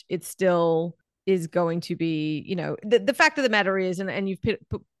fridge. It still is going to be, the fact of the matter is, and you've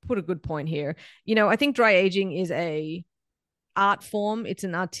put a good point here, I think dry aging is a art form. It's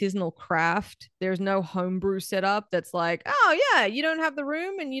an artisanal craft. There's no homebrew setup that's like, oh yeah, you don't have the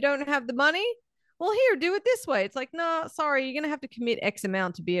room and you don't have the money, well, here, do it this way. It's like, no, sorry, you're gonna have to commit X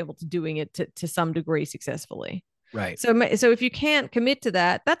amount to be able to doing it to some degree successfully. Right. So if you can't commit to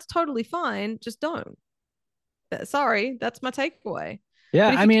that, that's totally fine. Just don't. Sorry, that's my takeaway. Yeah,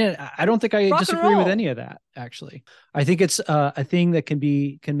 I mean, I don't think I disagree with any of that, actually. I think it's a thing that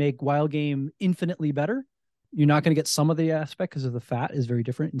can make wild game infinitely better. You're not going to get some of the aspect because of the fat is very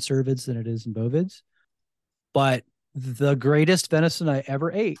different in cervids than it is in bovids. But the greatest venison I ever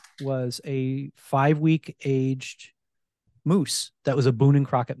ate was a 5-week aged moose. That was a Boone and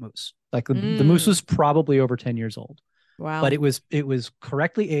Crockett moose. Like the moose was probably over 10 years old. Wow. But it was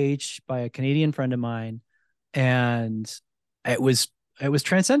correctly aged by a Canadian friend of mine. And it was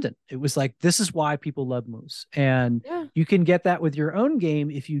transcendent. It was like, this is why people love moose. And you can get that with your own game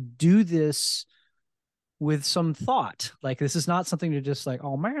if you do this with some thought. Like, this is not something to just like,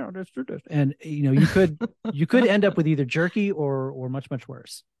 oh man, let's do this. And you could end up with either jerky or much, much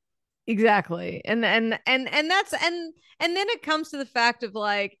worse. Exactly. And then it comes to the fact of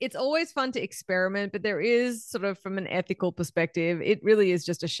like, it's always fun to experiment, but there is sort of, from an ethical perspective, it really is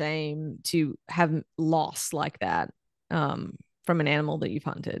just a shame to have loss like that from an animal that you've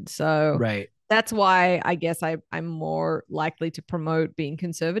hunted. So right. That's why I guess I'm more likely to promote being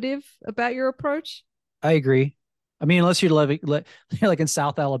conservative about your approach. I agree. I mean, unless you're like in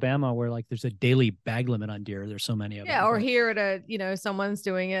South Alabama, where like there's a daily bag limit on deer. There's so many of them. Yeah, or here at someone's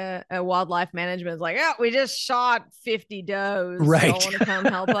doing a wildlife management. It's like, oh, we just shot 50 does. Right. You want to come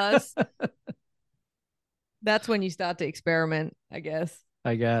help us? That's when you start to experiment, I guess.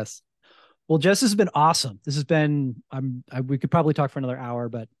 Well, Jess, this has been awesome. This has been. We could probably talk for another hour,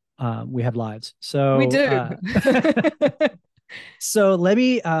 but we have lives, so we do. So let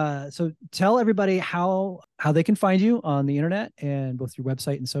me so tell everybody how they can find you on the internet, and both your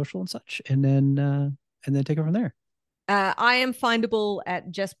website and social and such, and then take it from there. I am findable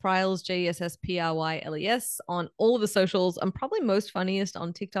at Jess Pryles, JessPryles, on all of the socials. I'm probably most funniest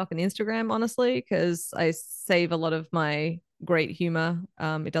on TikTok and Instagram, honestly, because I save a lot of my great humor.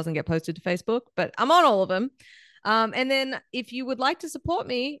 It doesn't get posted to Facebook, but I'm on all of them. And then if you would like to support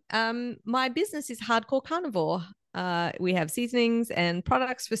me, my business is Hardcore Carnivore. We have seasonings and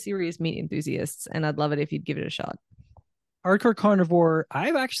products for serious meat enthusiasts, and I'd love it if you'd give it a shot. Hardcore Carnivore,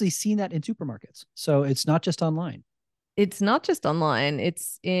 I've actually seen that in supermarkets, so it's not just online. It's not just online.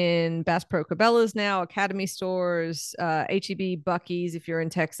 It's in Bass Pro Cabela's now, Academy stores, HEB, Buc-ee's if you're in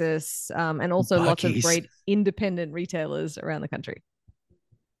Texas, and also lots of Buc-ee's. great independent retailers around the country.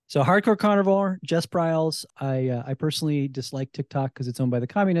 So Hardcore Carnivore, Jess Pryles. I personally dislike TikTok because it's owned by the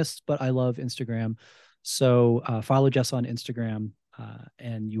communists, but I love Instagram. So follow Jess on Instagram,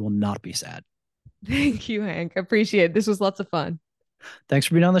 and you will not be sad. Thank you, Hank. I appreciate it. This was lots of fun. Thanks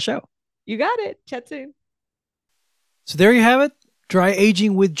for being on the show. You got it. Chat soon. So there you have it. Dry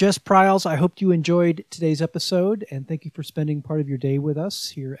aging with Jess Pryles. I hope you enjoyed today's episode, and thank you for spending part of your day with us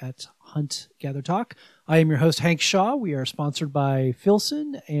here at Hunt Gather Talk. I am your host, Hank Shaw. We are sponsored by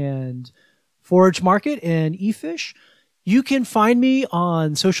Filson and Forage Market and eFish. You can find me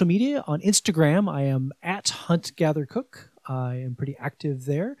on social media. On Instagram, I am at Hunt Gather Cook. I am pretty active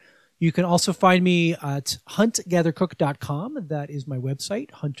there. You can also find me at huntgathercook.com. That is my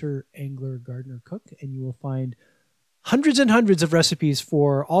website, Hunter Angler Gardener Cook, and you will find hundreds and hundreds of recipes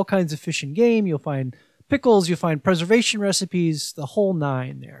for all kinds of fish and game. You'll find pickles, you'll find preservation recipes, the whole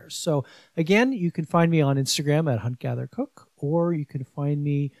nine there. So again, you can find me on Instagram at huntgathercook, or you can find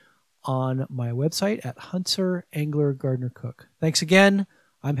me on my website at Hunter Angler Gardener Cook. Thanks again.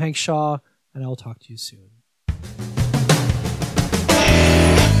 I'm Hank Shaw, and I'll talk to you soon.